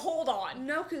was like, hold on.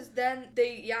 No, because then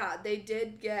they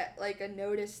did get like a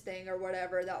notice thing or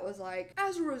whatever that was like,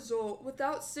 as a result,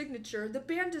 without signature, the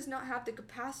band does not have the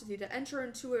capacity to enter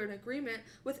into an agreement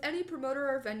with any promoter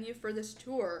or venue for this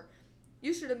tour.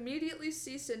 You should immediately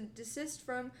cease and desist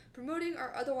from promoting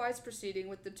or otherwise proceeding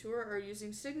with the tour or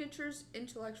using Signature's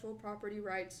intellectual property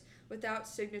rights without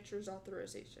Signature's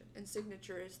authorization. And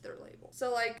Signature is their label.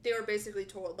 So, like, they were basically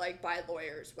told, like, by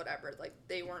lawyers, whatever, like,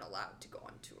 they weren't allowed to go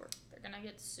on tour. They're gonna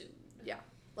get sued. Yeah.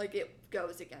 Like, it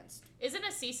goes against. Isn't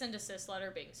a cease and desist letter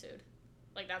being sued?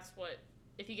 Like, that's what...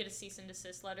 If you get a cease and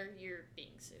desist letter, you're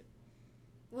being sued.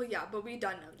 Well, yeah, but we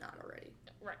done know that already.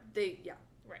 Right.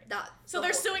 Right. So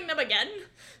they're suing them again?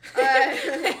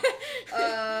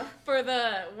 For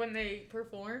when they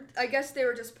performed? I guess they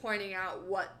were just pointing out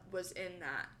what was in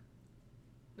that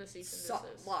the cease and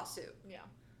desist lawsuit. Yeah.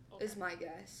 Okay. Is my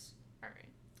guess.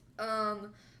 Alright.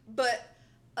 But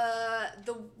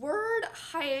the word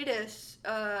hiatus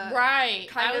right.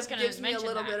 kind of gives me a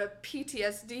little bit of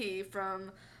PTSD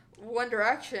from One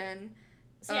Direction.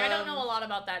 See, I don't know a lot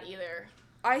about that either.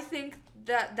 I think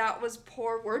that was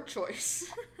poor word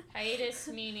choice. Hiatus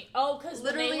meaning... Oh, because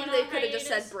literally they could have just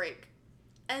said break.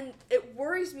 And it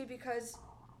worries me because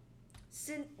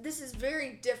this is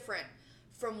very different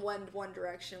from when One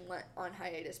Direction went on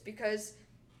hiatus. Because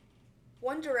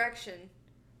One Direction,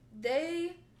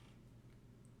 they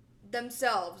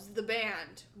themselves, the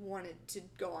band, wanted to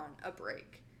go on a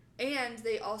break. And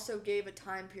they also gave a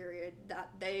time period that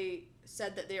they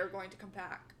said that they are going to come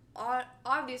back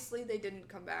obviously they didn't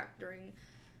come back during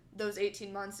those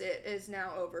 18 months. It is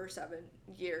now over 7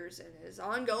 years and is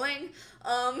ongoing.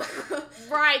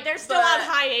 Right, they're still on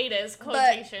hiatus,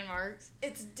 quotation marks.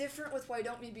 It's different with Why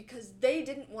Don't We because they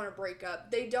didn't want to break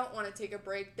up. They don't want to take a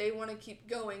break. They want to keep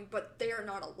going, but they are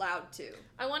not allowed to.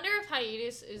 I wonder if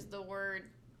hiatus is the word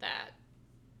that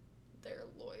their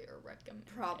lawyer recommended.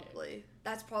 Probably.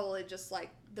 That's probably just like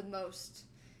the most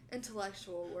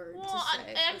intellectual word to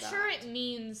say. I'm sure it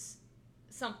means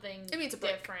something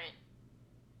different.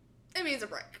 It means a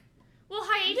break. Well,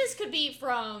 hiatus could be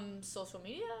from social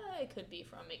media. It could be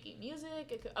from making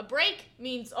music. A break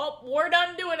means, we're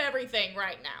done doing everything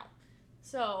right now.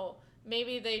 So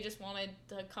maybe they just wanted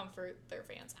to comfort their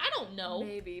fans. I don't know.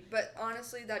 Maybe, but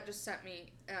honestly, that just sent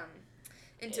me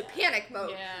into panic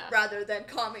mode rather than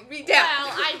calming me down.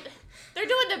 Well, they're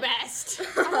doing their best.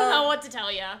 I don't know what to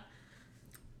tell you.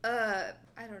 I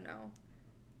don't know.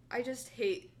 I just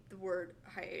hate the word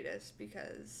hiatus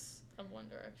because of One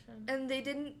Direction. And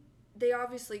they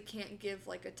obviously can't give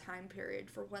like a time period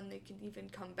for when they can even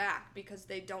come back because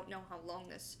they don't know how long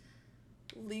this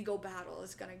legal battle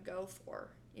is going to go for,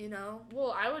 you know?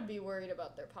 Well, I would be worried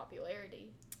about their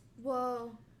popularity.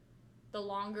 Well, the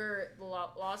longer the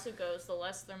lawsuit goes, the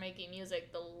less they're making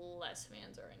music, the less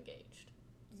fans are engaged.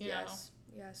 You know?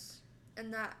 Yes.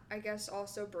 And that, I guess,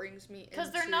 also brings me into...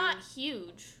 Because they're not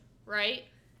huge, right?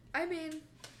 I mean,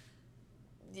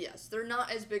 yes, they're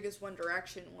not as big as One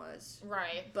Direction was.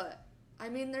 Right. But, I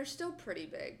mean, they're still pretty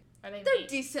big. They're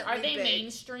decently big. Are they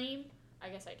mainstream? I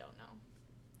guess I don't know.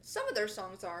 Some of their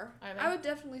songs are. I would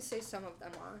definitely say some of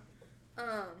them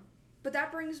are. But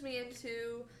that brings me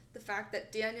into the fact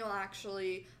that Daniel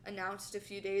actually announced a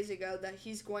few days ago that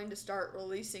he's going to start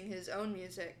releasing his own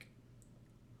music.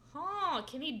 Huh,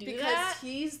 can he do that? Because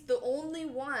he's the only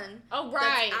one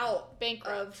that's out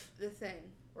bankrupt of the thing.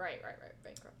 Right,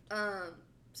 bankrupt.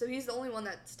 So he's the only one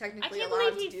that's technically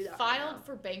allowed to do that. I can't believe he filed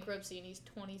for bankruptcy and he's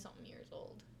 20-something years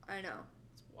old. I know.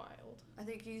 It's wild. I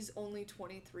think he's only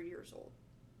 23 years old.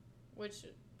 Which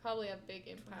probably have big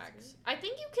impacts. 23? I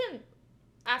think you can,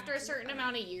 after a certain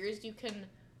amount of years, you can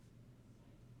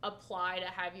apply to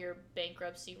have your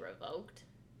bankruptcy revoked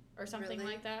or something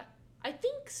like that. I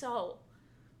think so.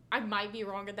 I might be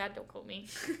wrong at that. Don't quote me.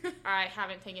 I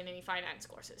haven't taken any finance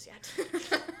courses yet.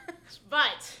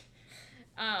 But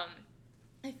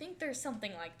I think there's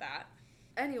something like that.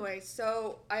 Anyway,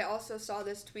 so I also saw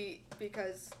this tweet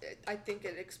because I think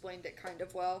it explained it kind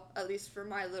of well, at least for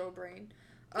my little brain.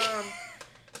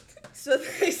 So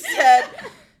they said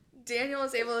Daniel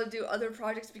is able to do other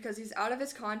projects because he's out of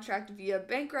his contract via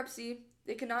bankruptcy.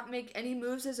 They cannot make any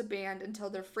moves as a band until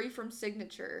they're free from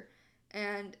signature.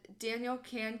 And Daniel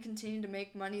can continue to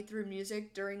make money through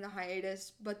music during the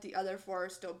hiatus, but the other four are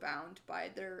still bound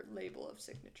by their label of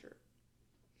signature.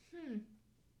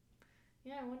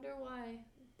 Yeah, I wonder why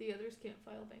the others can't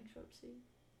file bankruptcy.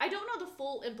 I don't know the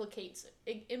full implications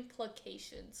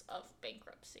of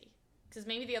bankruptcy. Because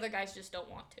maybe the other guys just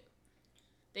don't want to.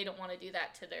 They don't want to do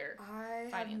that to their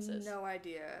finances. I have no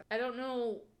idea. I don't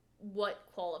know what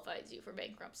qualifies you for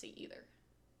bankruptcy either.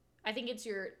 I think it's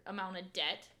your amount of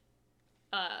debt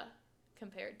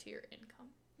compared to your income.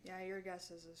 Yeah, your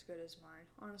guess is as good as mine.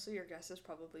 Honestly, your guess is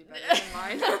probably better than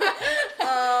mine.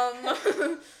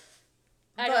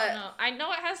 I don't know. I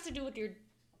know it has to do with your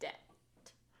debt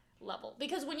level.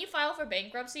 Because when you file for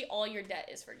bankruptcy, all your debt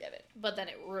is forgiven. But then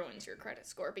it ruins your credit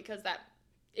score because that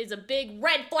is a big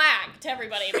red flag to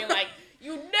everybody. Being like,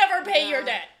 you never pay your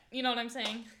debt. You know what I'm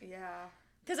saying? Yeah.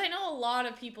 Because I know a lot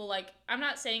of people, like, I'm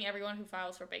not saying everyone who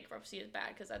files for bankruptcy is bad,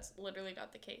 because that's literally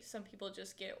not the case. Some people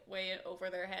just get way over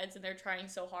their heads, and they're trying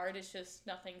so hard, it's just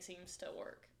nothing seems to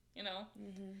work, you know?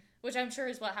 Mm-hmm. Which I'm sure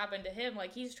is what happened to him.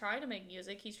 Like, he's trying to make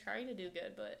music, he's trying to do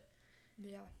good, but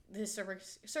his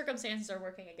circumstances are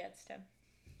working against him.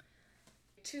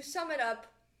 To sum it up,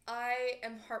 I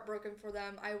am heartbroken for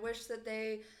them. I wish that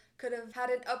they could have had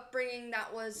an upbringing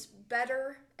that was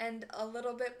better and a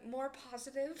little bit more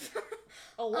positive.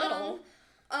 A little.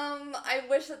 I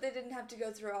wish that they didn't have to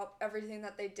go through everything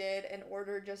that they did in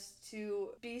order just to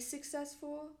be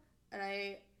successful. And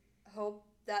I hope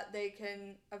that they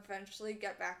can eventually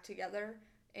get back together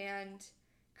and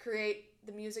create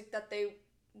the music that they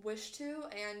wish to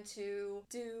and to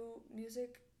do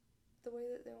music the way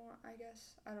that they want, I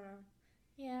guess. I don't know.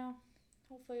 Yeah.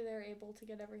 Hopefully they're able to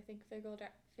get everything figured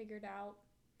out.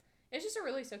 It's just a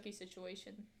really sucky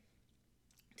situation,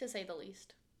 to say the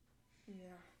least.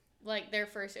 Yeah. Like, their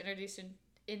first introduction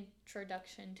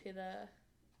to the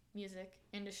music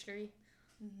industry.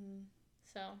 Mm-hmm.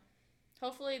 So,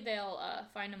 hopefully they'll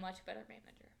find a much better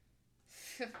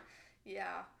manager.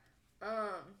 Yeah.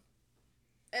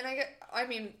 And I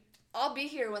mean, I'll be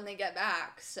here when they get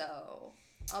back, so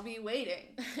I'll be waiting.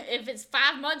 If it's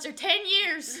 5 months or 10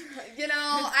 years. You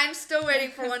know, I'm still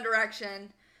waiting for One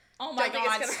Direction. Oh my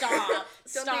God, stop. Don't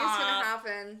think it's gonna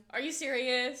happen. Are you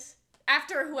serious?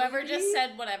 After whoever just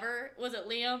said whatever, was it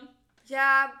Liam?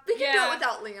 Yeah, we can do it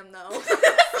without Liam, though. It's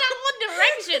not One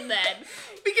Direction, then.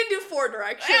 We can do 4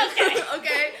 Direction.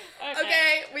 Okay.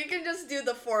 Okay, we can just do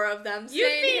the 4 of them.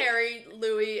 Zayn, Harry,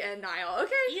 Louis, and Niall.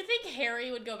 Okay. You think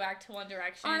Harry would go back to One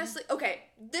Direction? Honestly, okay,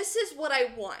 this is what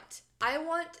I want. I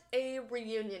want a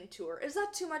reunion tour. Is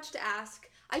that too much to ask?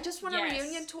 I just want a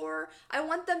reunion tour. I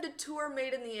want them to tour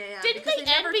Made in the AM. Didn't they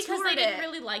end because they didn't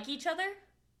really like each other?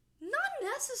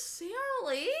 Not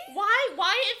necessarily.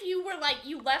 Why if you were like,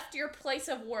 you left your place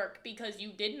of work because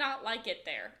you did not like it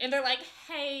there, and they're like,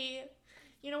 hey,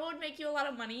 you know what would make you a lot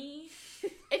of money?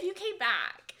 If you came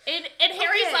back. And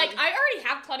Harry's like, I already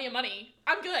have plenty of money.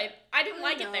 I'm good. I didn't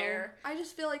like it there. I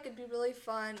just feel like it'd be really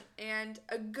fun and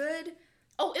a good...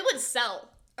 Oh, it would sell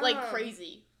like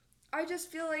crazy. I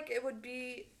just feel like it would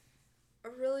be a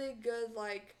really good,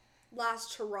 like,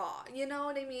 last hurrah. You know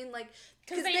what I mean? Like,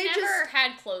 because they never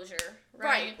had closure,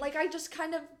 right? Like, I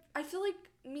feel like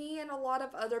me and a lot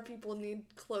of other people need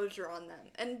closure on them.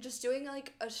 And just doing,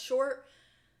 like, a short...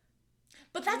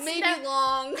 But that's maybe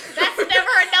long. That's never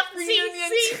enough. Reunion.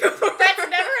 That's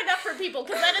never enough for people,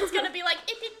 because then it's gonna be like,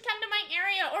 it didn't come to my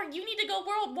area, or you need to go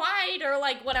worldwide, or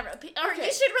like whatever, or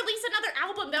you should release another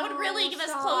album. That would really give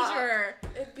us closure.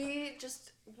 It'd be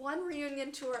just one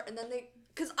reunion tour, and then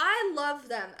because I love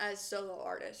them as solo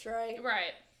artists, right?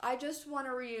 Right. I just want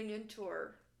a reunion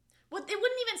tour. Well, it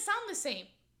wouldn't even sound the same.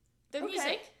 Their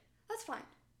music. That's fine.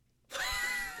 That's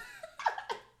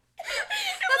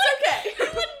okay. It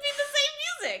wouldn't be the same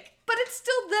music. But it's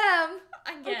still them.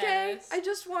 I guess. Okay? I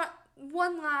just want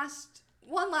one last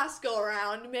go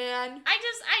around, man.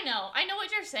 I know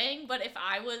what you're saying, but if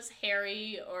I was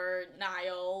Harry or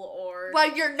Niall or...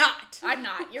 Well, you're not. I'm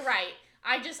not. You're right.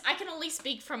 I can only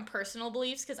speak from personal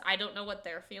beliefs because I don't know what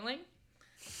they're feeling.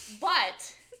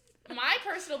 But my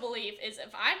personal belief is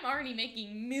if I'm already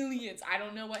making millions, I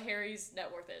don't know what Harry's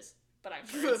net worth is, but I'm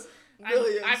sure it's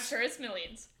millions. I'm sure it's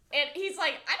millions. And he's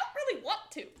like, I don't really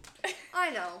want to. I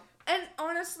know. And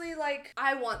honestly, like,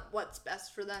 I want what's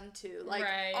best for them, too. Like,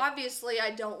 obviously,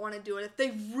 I don't want to do it if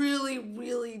they really,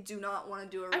 really do not want to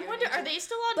do a reunion. I wonder, are they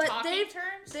still on talking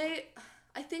terms?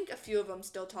 I think a few of them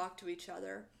still talk to each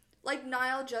other. Like,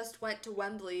 Niall just went to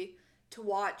Wembley to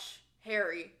watch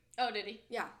Harry. Oh, did he?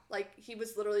 Yeah. Like, he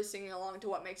was literally singing along to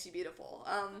What Makes You Beautiful,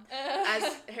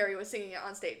 as Harry was singing it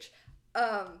on stage.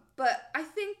 But I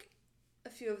think a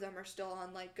few of them are still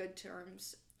on, like, good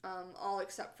terms. All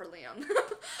except for Liam.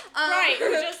 Right,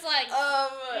 just like,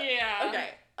 yeah. Okay,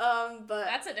 but...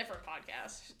 That's a different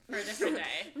podcast for a different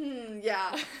day.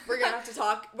 Yeah, we're gonna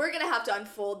have to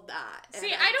unfold that.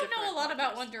 See, I don't know a lot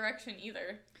about One Direction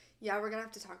either. Yeah, we're gonna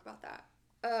have to talk about that.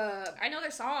 I know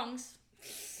their songs.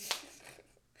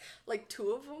 Like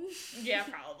 2 of them? Yeah,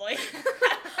 probably.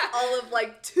 All of,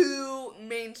 like, 2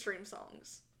 mainstream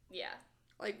songs. Yeah.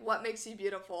 Like, What Makes You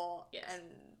Beautiful, yes. And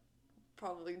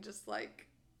probably just, like,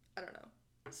 I don't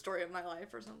know, Story of My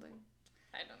Life or something.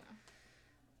 I don't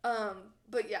know.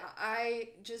 But yeah, I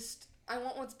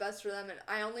want what's best for them, and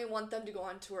I only want them to go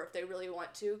on tour if they really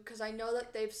want to, because I know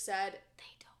that they've said they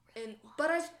don't really want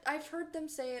but I've heard them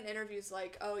say in interviews,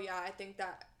 like, oh yeah, I think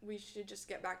that we should just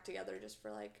get back together just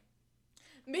for, like,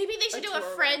 maybe they should do a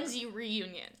Friends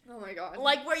reunion. Oh my god.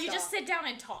 Like, where you just sit down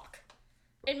and talk.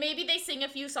 And maybe they sing a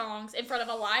few songs in front of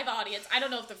a live audience. I don't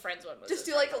know if the Friends one was just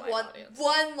do, like,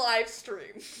 one live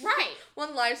stream. Right.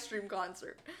 One live stream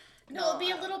concert. No, it'd be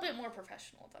a little bit more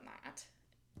professional than that.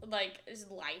 Like, is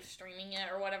live streaming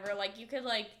it or whatever. Like, you could,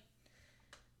 like...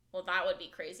 Well, that would be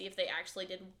crazy if they actually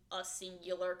did a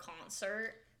singular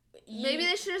concert. Maybe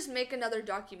they should just make another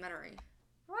documentary.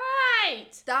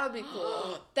 Right! That would be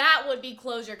cool. That would be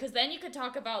closure, because then you could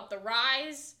talk about the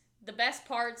rise... the best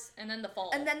parts, and then the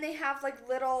fall. And then they have, like,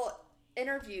 little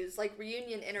interviews, like,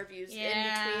 reunion interviews in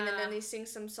between, and then they sing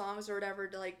some songs or whatever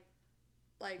to,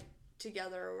 like,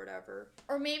 together or whatever.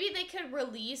 Or maybe they could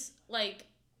release, like,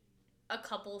 a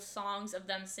couple songs of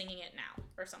them singing it now,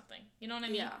 or something. You know what I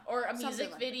mean? Yeah. Or a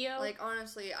music video. Like,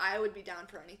 honestly, I would be down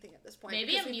for anything at this point.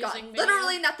 Maybe a music video.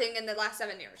 Literally nothing in the last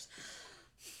 7 years.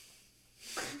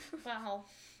 Well...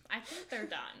 I think they're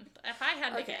done. If I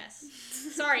had to guess.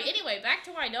 Sorry. Anyway, back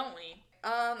to Why Don't We?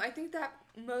 I think that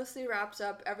mostly wraps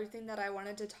up everything that I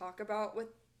wanted to talk about with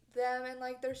them and,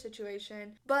 like, their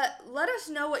situation. But let us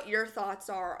know what your thoughts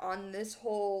are on this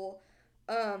whole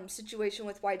situation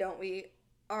with Why Don't We.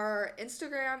 Our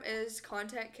Instagram is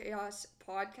Content Chaos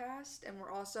Podcast, and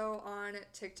we're also on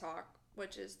TikTok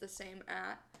which is the same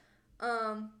at.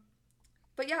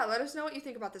 But yeah, let us know what you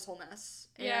think about this whole mess.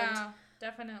 Yeah,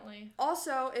 definitely.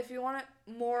 Also, if you want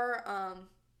more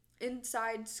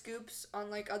inside scoops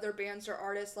on like other bands or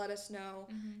artists, let us know.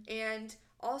 Mm-hmm. And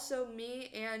also,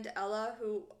 me and Ella,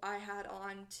 who I had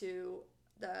on to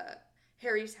the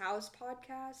Harry's House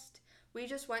podcast, we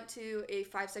just went to a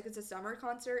 5 Seconds of Summer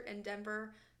concert in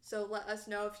Denver. So let us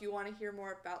know if you want to hear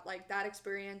more about like that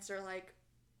experience or like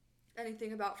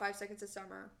anything about 5 Seconds of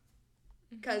Summer.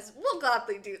 Because we'll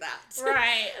gladly do that.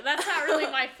 Right. That's not really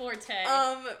my forte.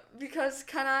 Because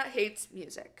Kenna hates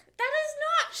music. That is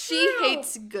not true. She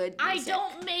hates good music. I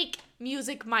don't make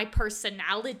music my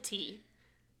personality.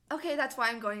 Okay, that's why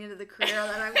I'm going into the career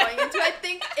that I'm going into. I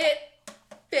think it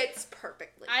fits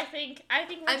perfectly. I think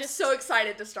I'm so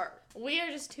excited to start. We are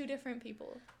just two different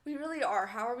people. We really are.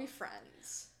 How are we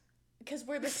friends? Because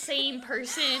we're the same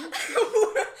person.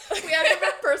 We have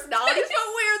different personalities,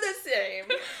 but we're the same.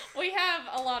 We have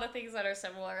a lot of things that are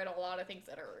similar and a lot of things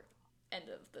that are end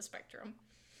of the spectrum.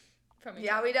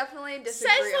 Yeah, we definitely disagree.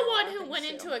 Says the one who went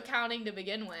into accounting to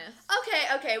begin with.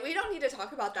 Okay, we don't need to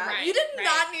talk about that. Right, you did right.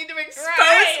 not need to expose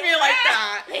me like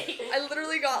that. I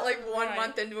literally got like 1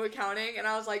 month into accounting and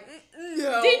I was like,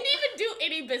 no. Didn't even do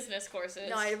any business courses.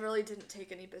 No, I really didn't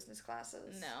take any business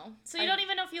classes. No. So you don't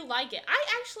even know if you like it.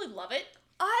 I actually love it.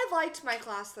 I liked my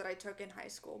class that I took in high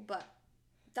school, but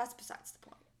that's besides the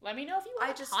point. Let me know if you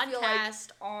want a podcast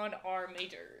on our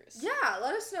majors. Yeah,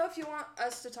 let us know if you want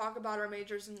us to talk about our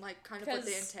majors and like kind of what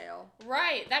they entail.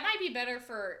 Right, that might be better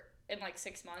for in like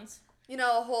 6 months. You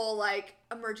know, a whole like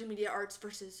emerging media arts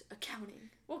versus accounting.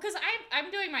 Well, because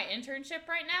I'm doing my internship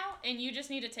right now, and you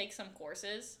just need to take some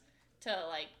courses to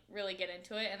like really get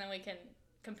into it, and then we can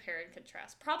compare and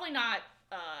contrast. Probably not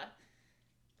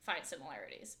find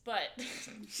similarities, but.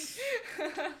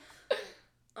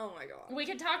 Oh my god. We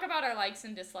can talk about our likes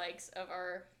and dislikes of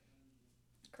our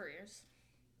careers.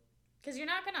 Because you're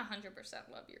not going to 100%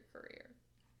 love your career.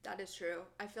 That is true.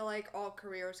 I feel like all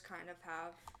careers kind of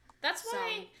have. That's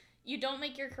why you don't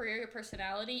make your career your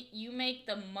personality. You make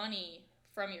the money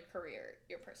from your career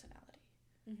your personality.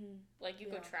 Mm-hmm. Like you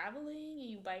go traveling and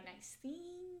you buy nice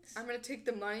things. I'm going to take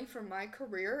the money from my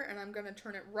career and I'm going to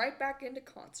turn it right back into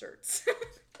concerts.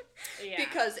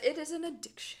 Because it is an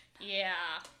addiction. Yeah.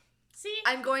 See?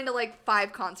 I'm going to like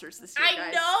 5 concerts this year,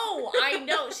 guys. I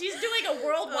know. She's doing a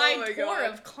worldwide tour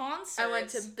of concerts. I went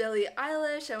to Billie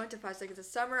Eilish. I went to 5 Seconds of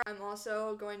Summer. I'm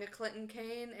also going to Clinton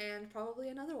Kane and probably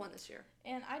another one this year.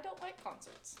 And I don't like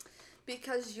concerts.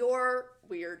 Because you're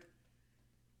weird.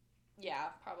 Yeah,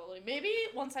 probably. Maybe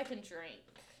once I can drink,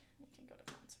 we can go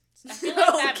to concerts. I feel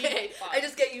like that'd be really fun. I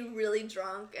just get you really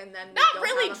drunk and then not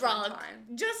really drunk.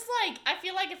 Just like I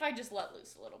feel like if I just let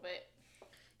loose a little bit.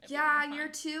 Yeah, you're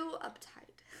too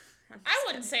uptight. I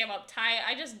wouldn't say I'm uptight.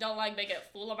 I just don't like making a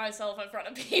fool of myself in front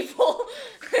of people. Oh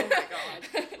my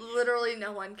god. Literally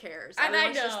no one cares. And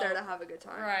everyone's just there to have a good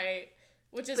time. Right.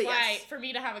 Which is why, for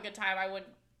me to have a good time, I would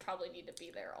probably need to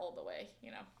be there all the way, you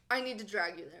know. I need to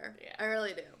drag you there. Yeah. I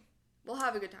really do. We'll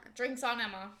have a good time. Drinks on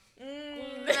Emma.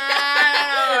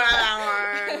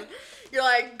 You're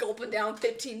like gulping down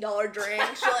 $15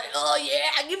 drinks. You're like, oh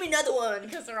yeah, give me another one.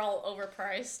 Because they're all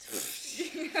overpriced.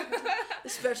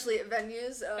 Especially at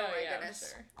venues. Oh my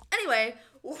goodness. Sure. Anyway,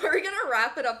 we're going to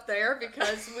wrap it up there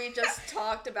because we just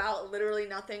talked about literally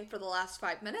nothing for the last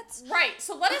 5 minutes. Right.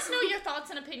 So let us know your thoughts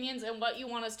and opinions and what you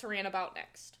want us to rant about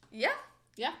next. Yeah.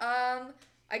 Yeah.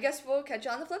 I guess we'll catch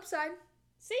you on the flip side.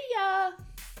 See ya.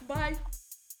 Bye.